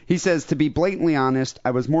 He says, to be blatantly honest, I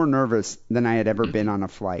was more nervous than I had ever been on a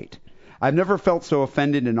flight. I've never felt so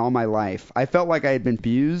offended in all my life. I felt like I had been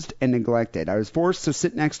abused and neglected. I was forced to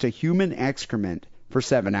sit next to human excrement for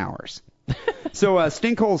 7 hours. So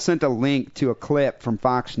Stinkhole sent a link to a clip from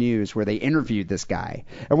Fox News where they interviewed this guy.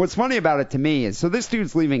 And what's funny about it to me is, so this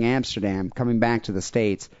dude's leaving Amsterdam, coming back to the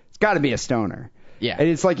States. It's got to be a stoner. Yeah. And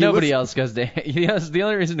it's like nobody else goes to. The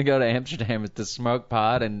only reason to go to Amsterdam is to smoke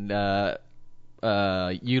pot and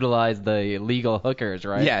utilize the legal hookers,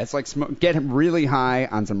 right? Yeah, it's like get really high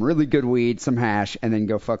on some really good weed, some hash, and then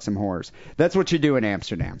go fuck some whores. That's what you do in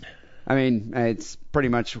Amsterdam. I mean, it's pretty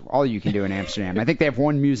much all you can do in Amsterdam. I think they have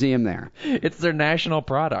one museum there. It's their national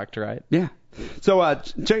product, right? Yeah. So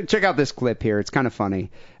check out this clip here. It's kind of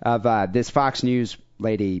funny of this Fox News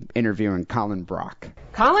lady interviewing Colin Brock.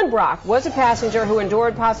 Colin Brock was a passenger who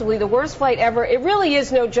endured possibly the worst flight ever. It really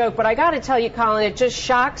is no joke, but I got to tell you, Colin, it just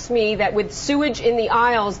shocks me that with sewage in the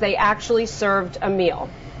aisles, they actually served a meal.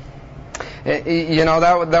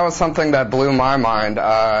 That was something that blew my mind.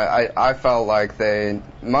 I felt like they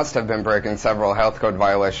must have been breaking several health code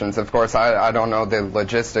violations. Of course, I don't know the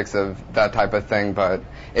logistics of that type of thing, but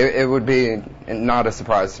it would be not a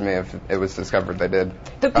surprise to me if it was discovered they did.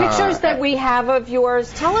 The pictures that we have of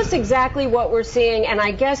yours, tell us exactly what we're seeing, and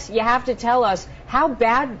I guess you have to tell us, how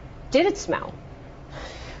bad did it smell?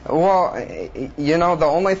 Well, the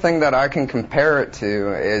only thing that I can compare it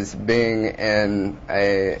to is being in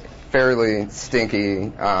fairly stinky,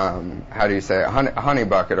 how do you say it, honey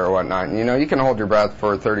bucket or whatnot. And, you can hold your breath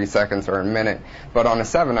for 30 seconds or a minute, but on a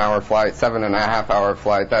 7.5-hour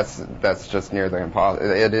flight, that's just nearly impossible.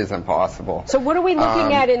 It is impossible. So what are we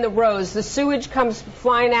looking at in the rows? The sewage comes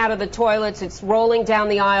flying out of the toilets. It's rolling down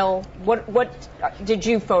the aisle. What did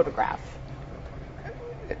you photograph?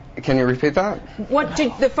 Can you repeat that? What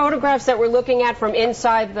did the photographs that we're looking at from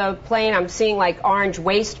inside the plane? I'm seeing like orange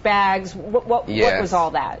waste bags. What was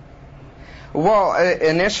all that? Well,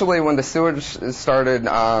 initially when the sewage started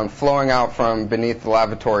flowing out from beneath the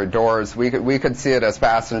lavatory doors, we could see it as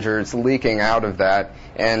passengers leaking out of that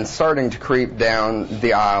and starting to creep down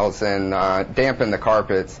the aisles and dampen the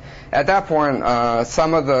carpets. At that point,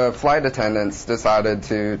 some of the flight attendants decided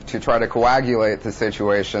to try to coagulate the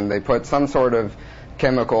situation. They put some sort of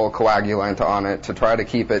chemical coagulant on it to try to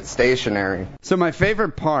keep it stationary. So my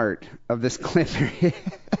favorite part of this clip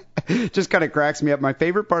just kind of cracks me up. My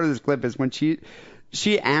favorite part of this clip is when she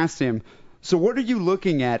asked him, so what are you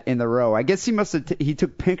looking at in the row? I guess he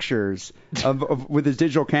took pictures of with his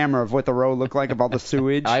digital camera of what the row looked like, of all the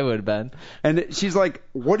sewage. I would have been. And she's like,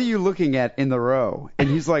 what are you looking at in the row? And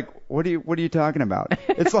he's like, what are you talking about?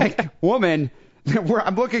 It's like, woman,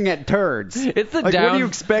 I'm looking at turds. It's the what do you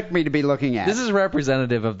expect me to be looking at? This is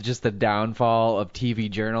representative of just the downfall of TV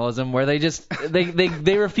journalism, where they just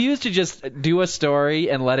they refuse to just do a story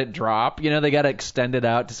and let it drop. They got to extend it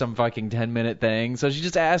out to some fucking 10-minute thing. So she's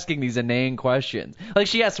just asking these inane questions. Like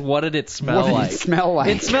she asked, "What did it smell like?" What did it smell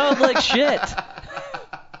like? It smelled like shit.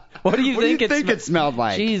 What do you think it smelled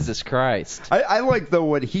like? Jesus Christ. I like though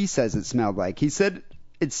what he says it smelled like. He said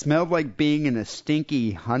it smelled like being in a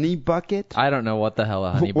stinky honey bucket. I don't know what the hell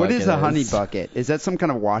a honey bucket is. What is a honey bucket? Is that some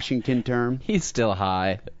kind of Washington term? He's still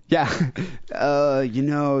high. Yeah.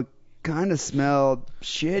 Kind of smelled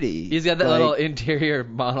shitty. He's got that little interior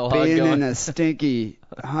monologue being going. in a stinky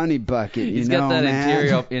honey bucket, He's got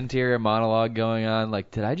that interior monologue going on. Like,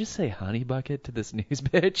 did I just say honey bucket to this news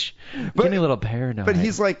bitch? Give me a little paranoid. But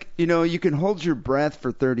he's like, you can hold your breath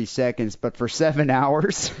for 30 seconds, but for 7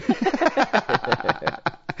 hours?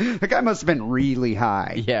 The guy must have been really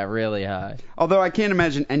high. Yeah, really high. Although I can't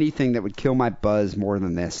imagine anything that would kill my buzz more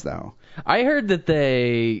than this, though. I heard that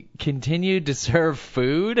they continued to serve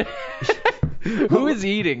food. Who is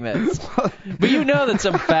eating this? But you know that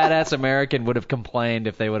some fat-ass American would have complained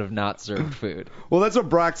if they would have not served food. Well, that's what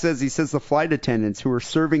Brock says. He says the flight attendants who were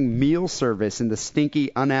serving meal service in the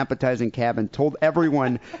stinky, unappetizing cabin told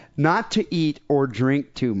everyone not to eat or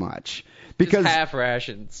drink too much. Because just half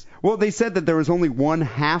rations. Well, they said that there was only one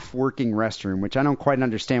half-working restroom, which I don't quite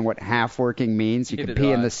understand what half-working means. You could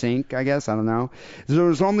pee in the sink, I guess. I don't know. There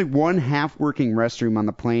was only one half-working restroom on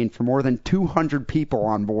the plane for more than 200 people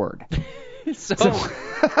on board.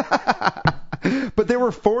 But they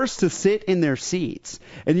were forced to sit in their seats.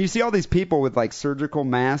 And you see all these people with, like, surgical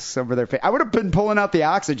masks over their face. I would have been pulling out the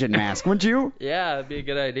oxygen mask, wouldn't you? Yeah, that'd be a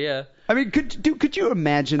good idea. I mean, could you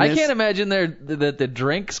imagine this? I can't imagine that the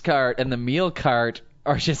drinks cart and the meal cart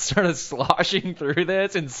are just sort of sloshing through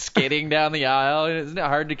this and skidding down the aisle. Isn't it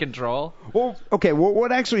hard to control? Well, okay, well,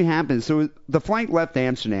 what actually happened? So the flight left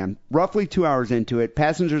Amsterdam. Roughly 2 hours into it,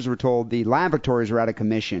 passengers were told the lavatories were out of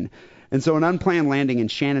commission. And so an unplanned landing in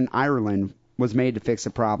Shannon, Ireland was made to fix the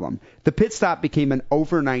problem. The pit stop became an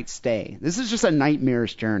overnight stay. This is just a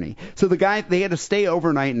nightmarish journey. So they had to stay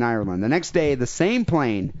overnight in Ireland. The next day, the same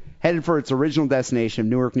plane headed for its original destination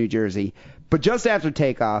of Newark, New Jersey. But just after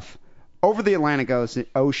takeoff, over the Atlantic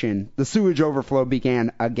Ocean, the sewage overflow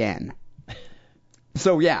began again.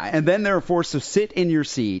 So, yeah, and then they were forced to sit in your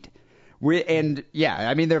seat.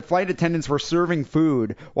 Their flight attendants were serving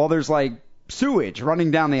food while there's, like, sewage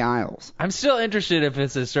running down the aisles. I'm still interested if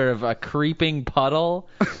it's a sort of a creeping puddle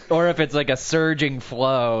or if it's like a surging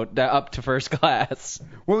flow up to first class.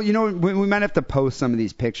 Well, we might have to post some of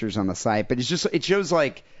these pictures on the site, but it shows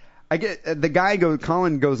like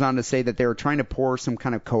Colin goes on to say that they were trying to pour some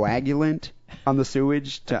kind of coagulant on the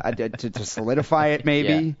sewage to solidify it, maybe.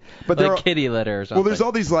 Yeah. But like kitty litter or something. Well, there's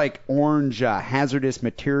all these like orange hazardous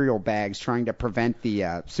material bags trying to prevent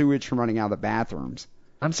the sewage from running out of the bathrooms.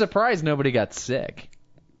 I'm surprised nobody got sick.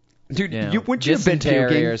 Dude, wouldn't you have been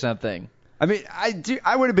puking or something? I mean,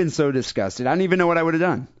 I would have been so disgusted. I don't even know what I would have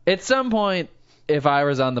done. At some point, if I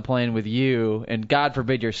was on the plane with you, and God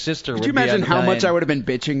forbid your sister would be on the plane. Could you imagine how much I would have been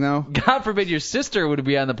bitching, though? God forbid your sister would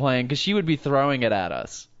be on the plane, because she would be throwing it at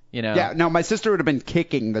us. Yeah, no, my sister would have been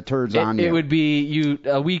kicking the turds on you. It would be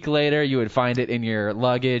a week later, you would find it in your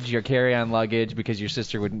luggage, your carry-on luggage, because your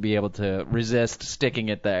sister wouldn't be able to resist sticking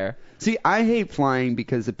it there. See, I hate flying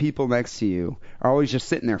because the people next to you are always just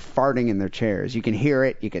sitting there farting in their chairs. You can hear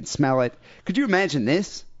it, you can smell it. Could you imagine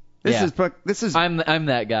this? This is I'm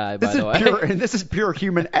that guy, by the way. This is pure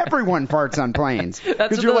human. Everyone farts on planes. That's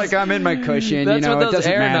Because you're like, I'm in my cushion. That's what it those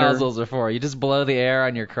doesn't air matter. nozzles are for. You just blow the air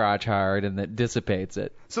on your crotch hard, and it dissipates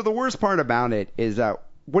it. So the worst part about it is,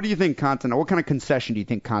 what do you think Continental? What kind of concession do you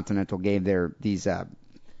think Continental gave these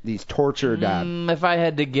tortured If I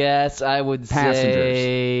had to guess, I would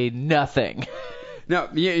say nothing. No,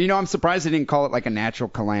 I'm surprised they didn't call it like a natural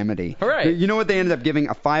calamity. Right. You know what? They ended up giving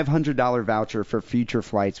a $500 voucher for future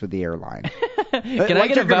flights with the airline. Can I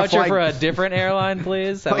get a voucher for a different airline,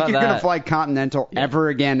 please? How like about you're going to that? fly Continental ever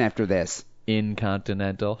again after this.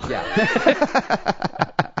 Incontinental. Yeah.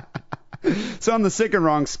 So on the sick and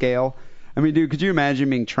wrong scale, I mean, dude, could you imagine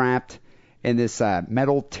being trapped in this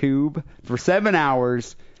metal tube for 7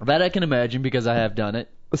 hours? That I can imagine because I have done it.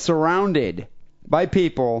 Surrounded by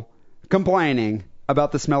people complaining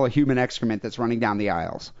about the smell of human excrement that's running down the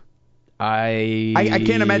aisles. I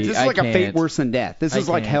can't imagine. This is like a fate worse than death. This is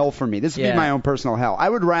like hell for me. This would be my own personal hell. I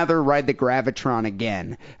would rather ride the Gravitron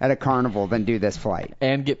again at a carnival than do this flight.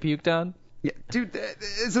 And get puked on? Yeah, dude,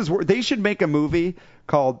 they should make a movie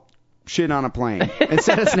called Shit on a Plane.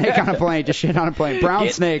 Instead of snake on a plane, just shit on a plane.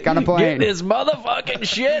 Snake on a plane. Get this motherfucking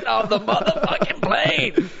shit off the motherfucking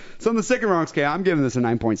plane. So on the sick and wrong scale, I'm giving this a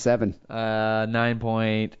 9.7.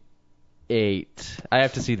 9.8. I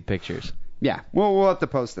have to see the pictures. Yeah, we'll have to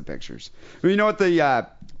post the pictures. Well, you know what? The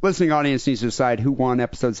listening audience needs to decide who won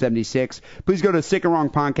episode 76. Please go to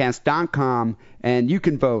sickandwrongpodcast.com and you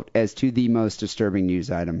can vote as to the most disturbing news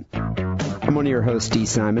item. I'm one of your hosts, D.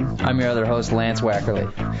 Simon. I'm your other host, Lance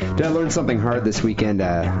Wackerle. Did I learn something hard this weekend?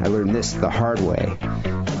 I learned this the hard way.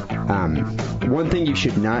 One thing you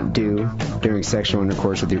should not do during sexual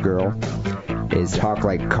intercourse with your girl is talk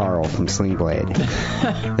like Carl from Sling Blade.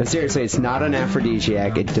 And seriously, it's not an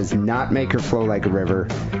aphrodisiac. It does not make her flow like a river.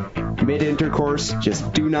 Mid-intercourse,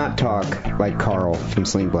 just do not talk like Carl from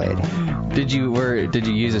Sling Blade. Did you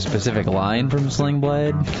use a specific line from Sling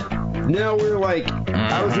Blade? No, we were like,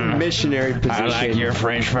 I was in missionary position. I like your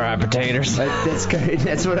French fried potatoes.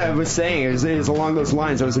 That's what I was saying. It was along those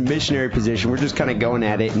lines. I was in missionary position. We're just kind of going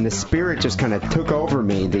at it, and the spirit just kind of took over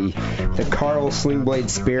me, the Carl Sling Blade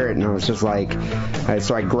spirit, and I was just like,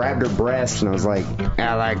 so I grabbed her breast, and I was like,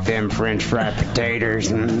 I like them French fried potatoes.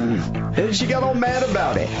 And she got all mad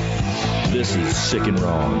about it. This is Sick and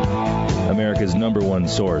Wrong, America's #1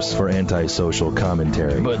 source for antisocial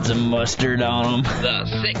commentary. Put some mustard on them. The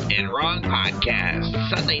Sick and Wrong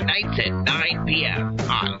Podcast, Sunday nights at 9 p.m.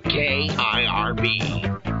 on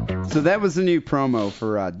KIRB. So that was the new promo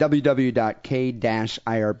for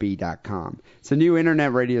www.k-irb.com. It's a new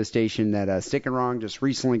internet radio station that Sick and Wrong just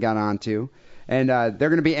recently got onto. And they're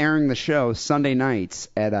going to be airing the show Sunday nights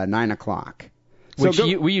at 9 o'clock.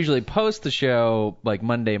 We usually post the show like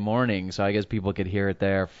Monday morning, so I guess people could hear it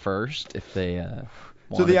there first if they wanted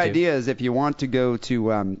to. So the idea is if you want to go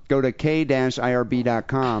to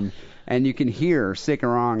k-irb.com and you can hear Sick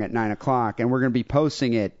and Wrong at 9 o'clock, and we're going to be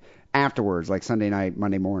posting it afterwards, like Sunday night,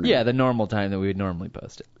 Monday morning. Yeah, the normal time that we would normally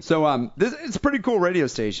post it. So it's a pretty cool radio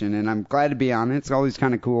station, and I'm glad to be on it. It's always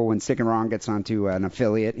kind of cool when Sick and Wrong gets onto an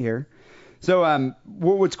affiliate here. So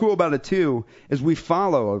what's cool about it, too, is we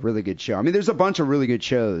follow a really good show. I mean, there's a bunch of really good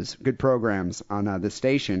shows, good programs on this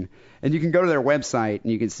station. And you can go to their website,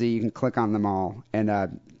 and you can click on them all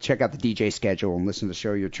and check out the DJ schedule and listen to the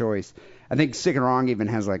show of your choice. I think Sick and Wrong even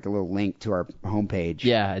has like a little link to our homepage.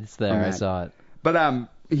 Yeah, it's there. I saw it. But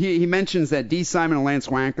he mentions that D. Simon and Lance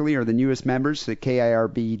Wackerle are the newest members to the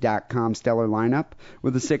KIRB.com stellar lineup,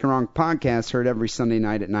 with the Sick and Wrong podcast heard every Sunday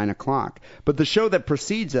night at 9 o'clock. But the show that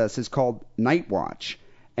precedes us is called Night Watch.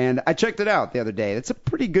 And I checked it out the other day. It's a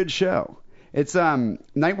pretty good show. It's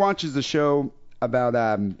Night Watch is a show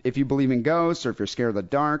about if you believe in ghosts or if you're scared of the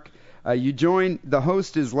dark. You join. The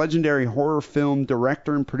host is legendary horror film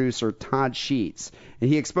director and producer Todd Sheets. And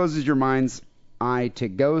he exposes your mind's eye to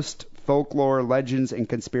ghost, folklore, legends, and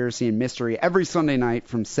conspiracy and mystery every Sunday night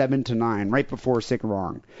from 7 to 9, right before Sick and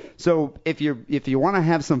Wrong. So if you want to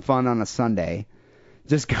have some fun on a Sunday,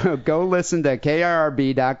 just go listen to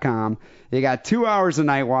KIRB.com. You got 2 hours of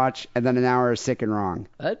Night Watch and then an hour of Sick and Wrong.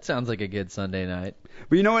 That sounds like a good Sunday night.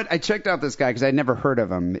 But you know what? I checked out this guy because I'd never heard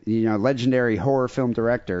of him. You know, legendary horror film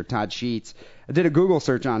director Todd Sheets. I did a Google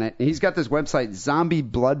search on it, and he's got this website,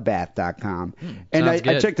 zombiebloodbath.com. And I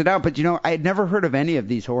checked it out, but, you know, I had never heard of any of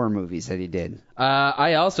these horror movies that he did.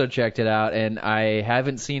 I also checked it out, and I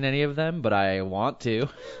haven't seen any of them, but I want to.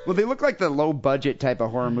 Well, they look like the low-budget type of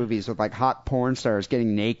horror movies with, like, hot porn stars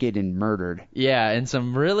getting naked and murdered. Yeah, and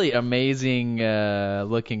some really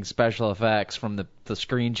amazing-looking special effects from the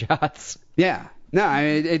screenshots. Yeah. No, I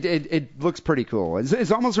mean, it looks pretty cool.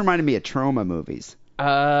 It's almost reminded me of Trauma movies.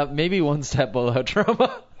 Maybe one step below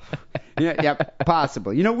Trauma. Yeah,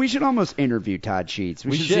 possibly. We should almost interview Todd Sheets.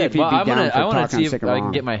 We should see should. if he'd Well, be I down for want to talking see on if Sick and I Wrong.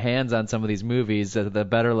 can get my hands on some of these movies, the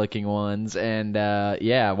better looking ones, and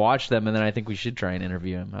watch them, and then I think we should try and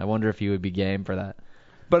interview him. I wonder if he would be game for that.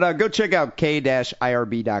 But go check out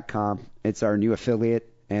k-irb.com. It's our new affiliate,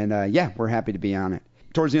 and we're happy to be on it.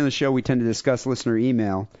 Towards the end of the show, we tend to discuss listener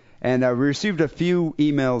email, and we received a few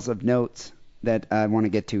emails of notes that I want to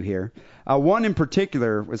get to here. One in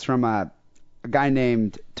particular was from a guy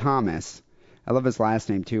named Thomas. I love his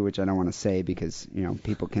last name, too, which I don't want to say because,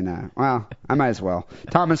 people can, I might as well.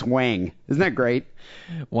 Thomas Wang. Isn't that great?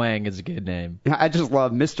 Wang is a good name. I just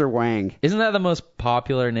love Mr. Wang. Isn't that the most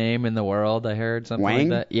popular name in the world? I heard something Wang?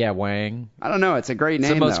 like that. Yeah, Wang. I don't know. It's a great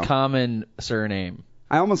name, It's the most though. common surname.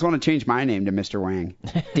 I almost want to change my name to Mr. Wang.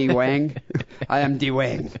 D. Wang. I am D.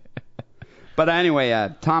 Wang. But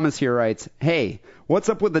anyway, Thomas here writes, "Hey, what's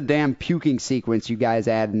up with the damn puking sequence you guys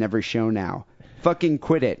add in every show now? Fucking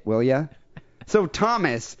quit it, will ya?" So,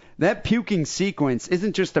 Thomas, that puking sequence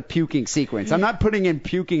isn't just a puking sequence. I'm not putting in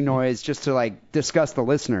puking noise just to, disgust the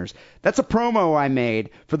listeners. That's a promo I made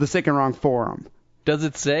for the Sick and Wrong forum. Does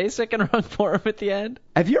it say Sick and Wrong Forum at the end?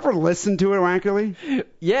 Have you ever listened to it, Wackerle?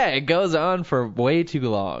 Yeah, it goes on for way too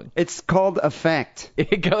long. It's called Effect.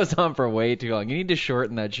 It goes on for way too long. You need to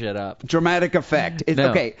shorten that shit up. Dramatic Effect.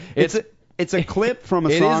 No, Okay, it's a clip from a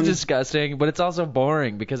It song. is disgusting, but it's also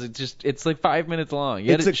boring because it's like 5 minutes long.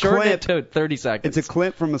 You It's had to a shorten clip. it to 30 seconds. It's a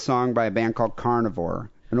clip from a song by a band called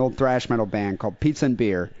Carnivore, an old thrash metal band called Pizza and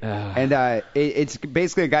Beer. And it's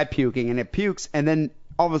basically a guy puking, and it pukes, and then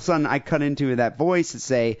all of a sudden I cut into that voice and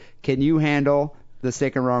say, "Can you handle the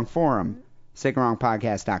Sick and Wrong forum?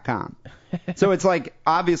 sickandwrongpodcast.com." So it's like,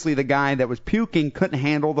 obviously the guy that was puking couldn't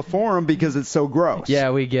handle the forum because it's so gross.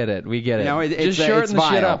 Yeah, we get it. It's Just shorten the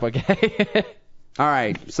shit vile. up, okay? All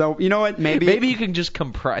right. So, you know what? Maybe you can just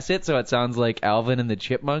compress it so it sounds like Alvin and the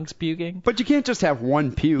Chipmunks puking. But you can't just have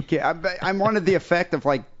one puke. I wanted the effect of,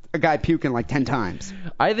 a guy puking 10 times.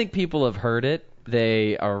 I think people have heard it.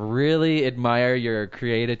 They are really admire your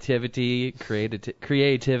creativity,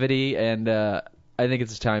 and I think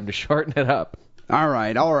it's time to shorten it up. All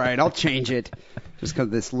right. I'll change it. Just because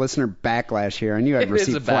this listener backlash here. I knew I'd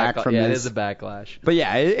receive flack from this. Yeah, it is a backlash. But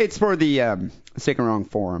yeah, it's for the Sick and Wrong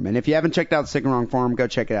forum. And if you haven't checked out Sick and Wrong forum, go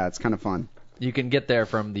check it out. It's kind of fun. You can get there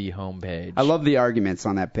from the homepage. I love the arguments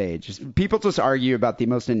on that page. People just argue about the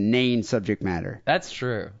most inane subject matter. That's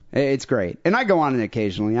true. It's great. And I go on it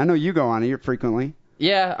occasionally. I know you go on it frequently.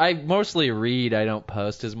 Yeah, I mostly read. I don't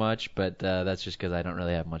post as much, but that's just because I don't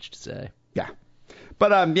really have much to say. Yeah.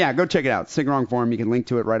 But, go check it out. Sick and Wrong forum. You can link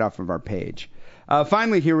to it right off of our page.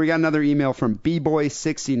 Finally here, we got another email from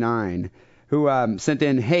B-Boy69, who sent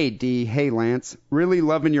in, "Hey, D. Hey, Lance. Really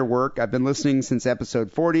loving your work. I've been listening since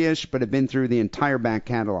episode 40-ish, but have been through the entire back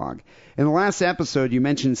catalog. In the last episode, you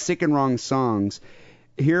mentioned Sick and Wrong songs.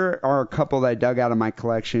 Here are a couple that I dug out of my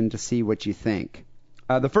collection to see what you think.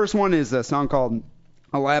 The first one is a song called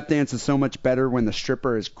A Lap Dance is So Much Better When the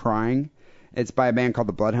Stripper is Crying. It's by a band called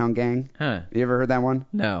the Bloodhound Gang. Huh. You ever heard that one?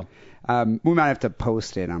 No. We might have to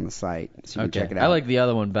post it on the site so you can check it out. I like the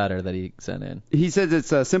other one better that he sent in. He says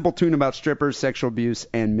it's a simple tune about strippers, sexual abuse,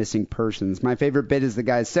 and missing persons. My favorite bit is the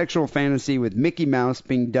guy's sexual fantasy with Mickey Mouse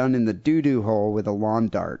being done in the doo-doo hole with a lawn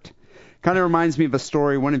dart. Kind of reminds me of a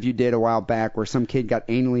story one of you did a while back where some kid got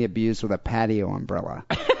anally abused with a patio umbrella.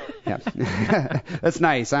 Yeah. That's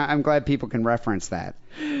nice. I'm glad people can reference that.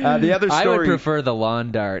 The other story, I would prefer the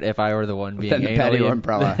lawn dart if I were the one being the patio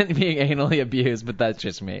umbrella. being anally abused, but that's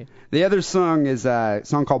just me. The other song is a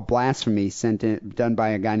song called Blasphemy, done by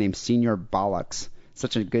a guy named Senior Bollocks.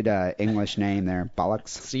 Such a good English name there, Bollocks.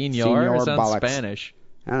 Senior sounds Bollocks. Spanish.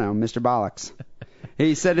 I don't know, Mr. Bollocks.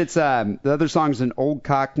 He said it's the other song is an old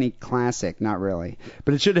Cockney classic, not really,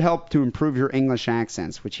 but it should help to improve your English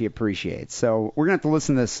accents, which he appreciates. So we're gonna have to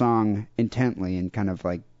listen to this song intently and kind of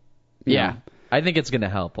you know, I think it's gonna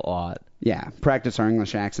help a lot. Yeah, practice our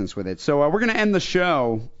English accents with it. So we're gonna end the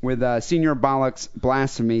show with Senior Bollocks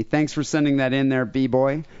Blasphemy. Thanks for sending that in there,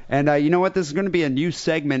 B-Boy. And you know what? This is gonna be a new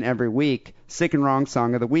segment every week, Sick and Wrong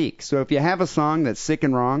Song of the Week. So if you have a song that's sick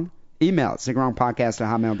and wrong, email it,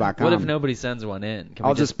 sickandwrongpodcast@hotmail.com. What if nobody sends one in?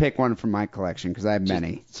 I'll just pick one from my collection because I have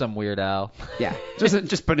many. Some Weird Al. Yeah,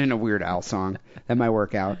 just put in a Weird Al song. That might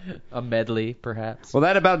work out. A medley, perhaps. Well,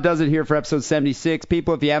 that about does it here for episode 76.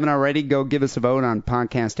 People, if you haven't already, go give us a vote on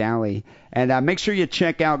Podcast Alley. And make sure you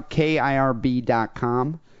check out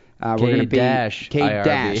KIRB.com. We're going to be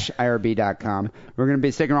K-IRB.com. We're going to be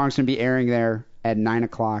Sick and Wrong's going to be airing there at 9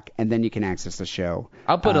 o'clock, and then you can access the show.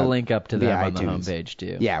 I'll put a link up to via them on iTunes. the homepage,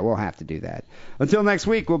 too. Yeah, we'll have to do that. Until next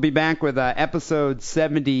week, we'll be back with episode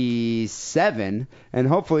 77, and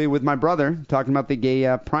hopefully with my brother talking about the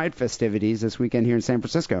gay pride festivities this weekend here in San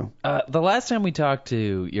Francisco. The last time we talked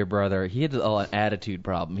to your brother, he had an attitude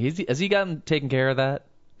problem. Has he gotten taken care of that?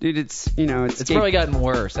 Dude, it's probably gotten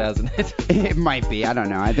worse, hasn't it? It might be. I don't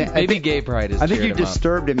know. I think gay pride is. I think you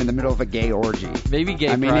disturbed him in the middle of a gay orgy. Maybe gay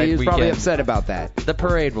pride. I mean, he was probably weekend. upset about that. The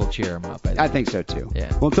parade will cheer him up. I think so too.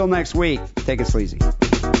 Yeah. Well, until next week, take it sleazy.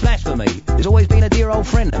 Blasphemy has always been a dear old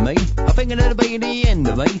friend to me. I think it'll be the end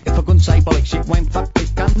of me if I couldn't say bollocks, shit, wank, fuck, piss,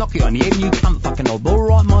 cunt, knock it on the head, you cunt, fucking old.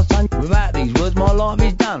 Alright, my son, without these words, my life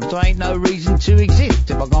is done. So ain't no reason to exist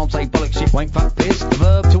if I can't say bollocks, shit, wank, fuck, piss. The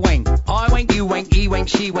verb to wank. I wank, you wank, he wank,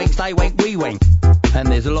 she wank, they wank, we wank. And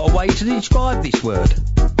there's a lot of ways to describe this word.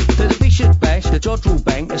 There's a vicious bash, a jodrell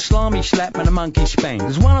bang, a slimy slap and a monkey spang.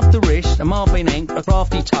 There's one off the wrist, a Marvin Hank, a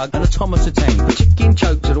crafty tug and a Thomas a Tank. A chicken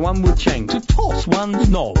choke to the one with chain to toss one's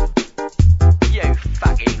knob. You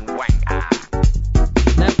fucking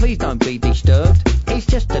wanker. Now please don't be disturbed, it's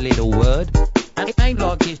just a little word. And it ain't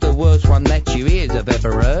like it's the worst one that your ears have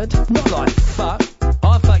ever heard. Not like fuck,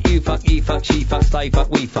 I fuck, you fuck, he fuck, she fuck, they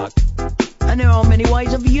fuck, we fuck. And there are many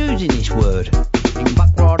ways of using this word. You can fuck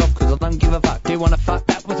right off cause I don't give a fuck. Do you wanna fuck?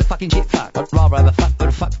 That was a fucking shit fuck. I'd rather have a fuck with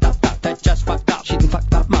a fucked up fuck. That just fucked up shit and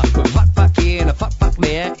fucked up muck. With a fuck here and a fuck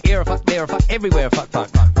there. Here a fuck, there a fuck, everywhere a fuck.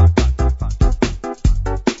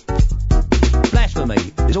 Blasphemy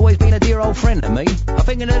has always been a dear old friend to me. I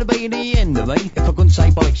think it'll be the end of me if I couldn't say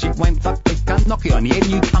bollocks, shit, wank, fuck, piss, cunt, knock it on the head,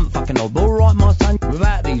 you cunt, fucking old. Alright, my son,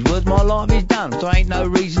 without these words, my life is done. So ain't no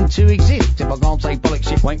reason to exist if I can't say bollocks,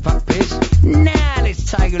 shit, wank, fuck, piss. Now let's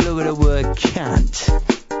take a look at the word cunt.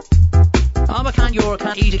 I'm a cunt, you're a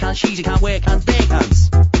cunt, he's a cunt, she's a cunt, we're cunts, they're cunts.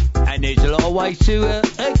 And there's a lot of ways to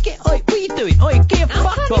get. Oi, what are you doing? Oi, get a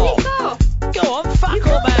fuck off. Go on, fuck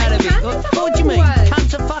off out of it. What do you mean?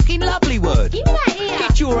 Cunt's a fucking lovely word. Give me that ear.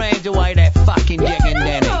 Get your hands away, that fucking Jack and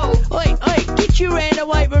Danny. Oi, get your hand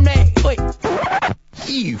away from that. Oi,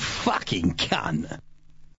 you fucking cunt.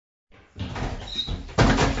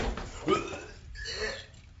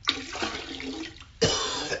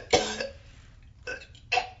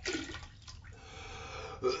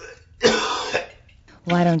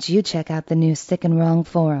 Why don't you check out the new Sick and Wrong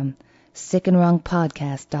forum,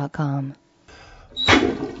 sickandwrongpodcast.com.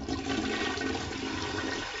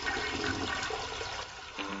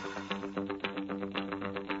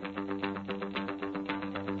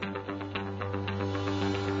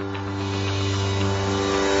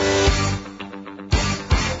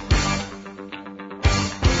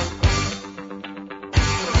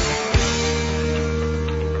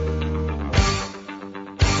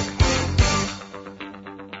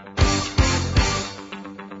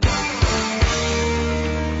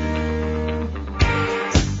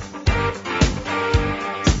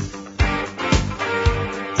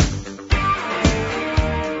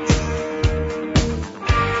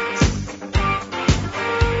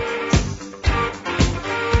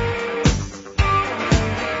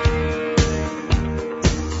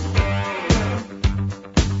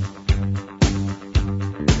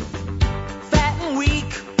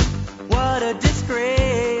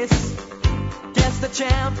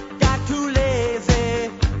 champ got too lazy.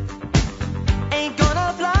 Ain't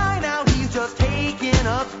gonna fly now, he's just taking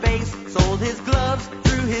up space. Sold his gloves,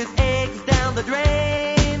 threw his eggs down the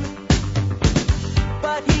drain.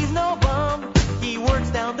 But he's no bum, he works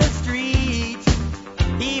down the street.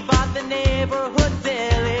 He bought the neighborhood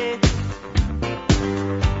deli.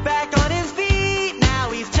 Back on his feet, now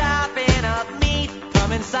he's chopping up meat.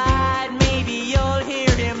 Come inside, maybe you'll hear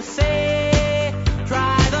him say,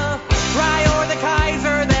 try the rye or the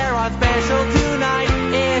Kaiser, they're on special tonight.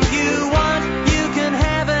 If you want, you can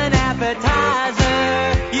have an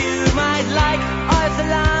appetizer. You might like our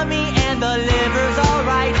salami and the liver's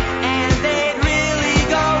alright. And they'd really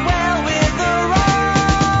go well with the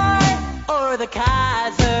rye or the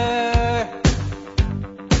Kaiser.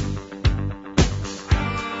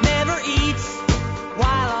 Never eats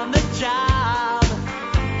while on the job.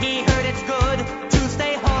 He heard it's good to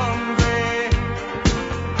stay hungry.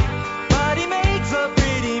 But he makes a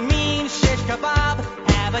pretty mean shish kebab.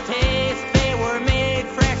 Have a taste, they were made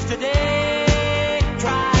fresh today.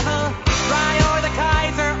 Try the rye or the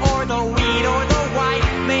Kaiser or the wheat or the white.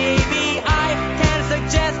 Maybe I can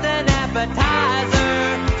suggest an appetizer.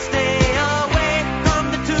 Stay away from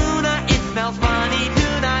the tuna, it smells funny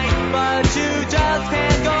tonight. But you just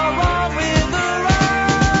can't go wrong with the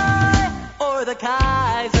rye or the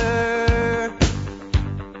Kaiser.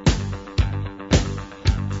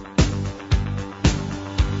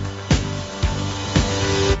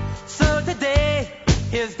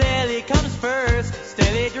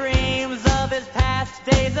 last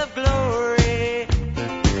days of glory.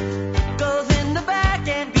 Goes in the back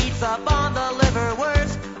and beats up on the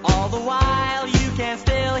liverwurst. All the while you can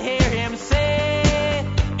still hear him say,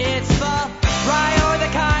 it's the Rye or the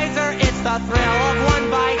Kaiser, it's the thrill of one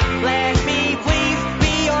bite. Let me please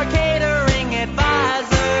be your catering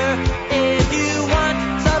advisor. If you want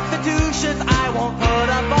substitutions, I won't put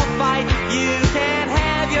up a fight. You can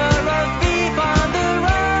have your roast beef on the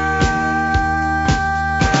Rye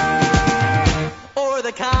or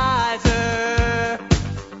the Kaiser.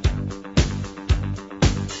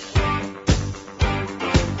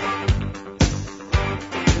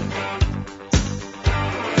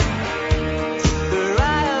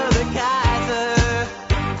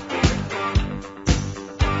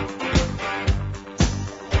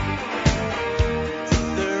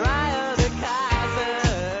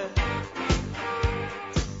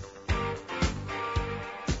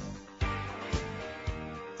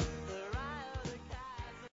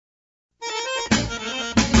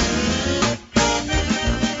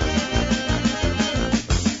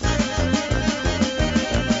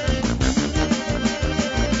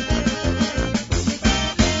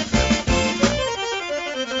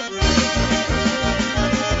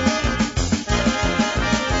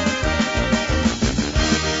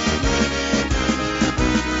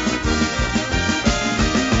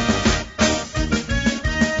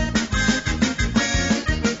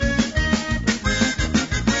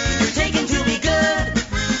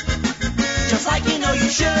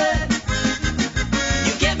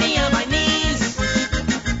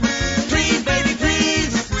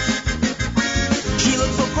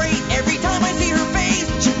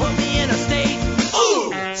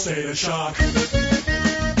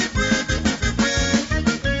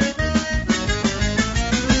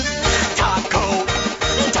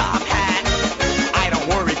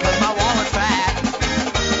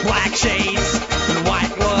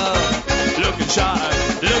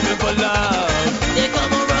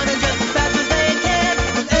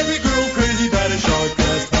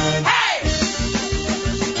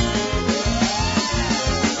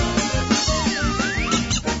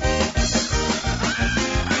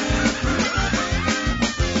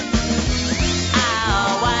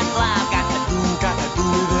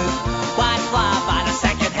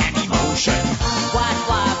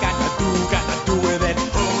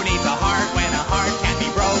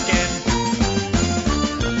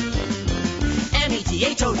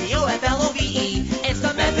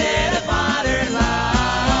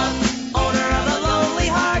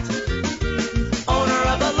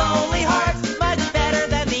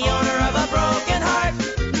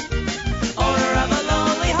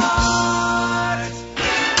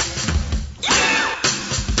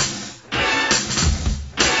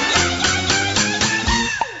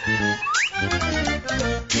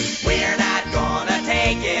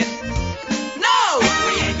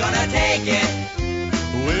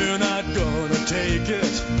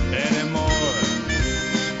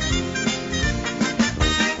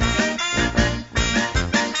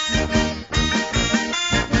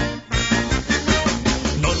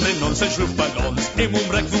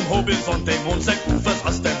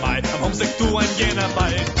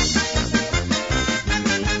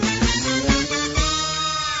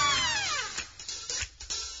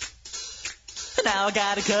 Now I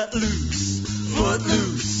gotta cut loose, foot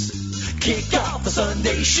loose, kick off the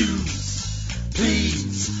Sunday shoes.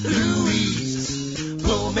 Please, Louise,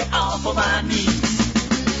 pull me off of my knees.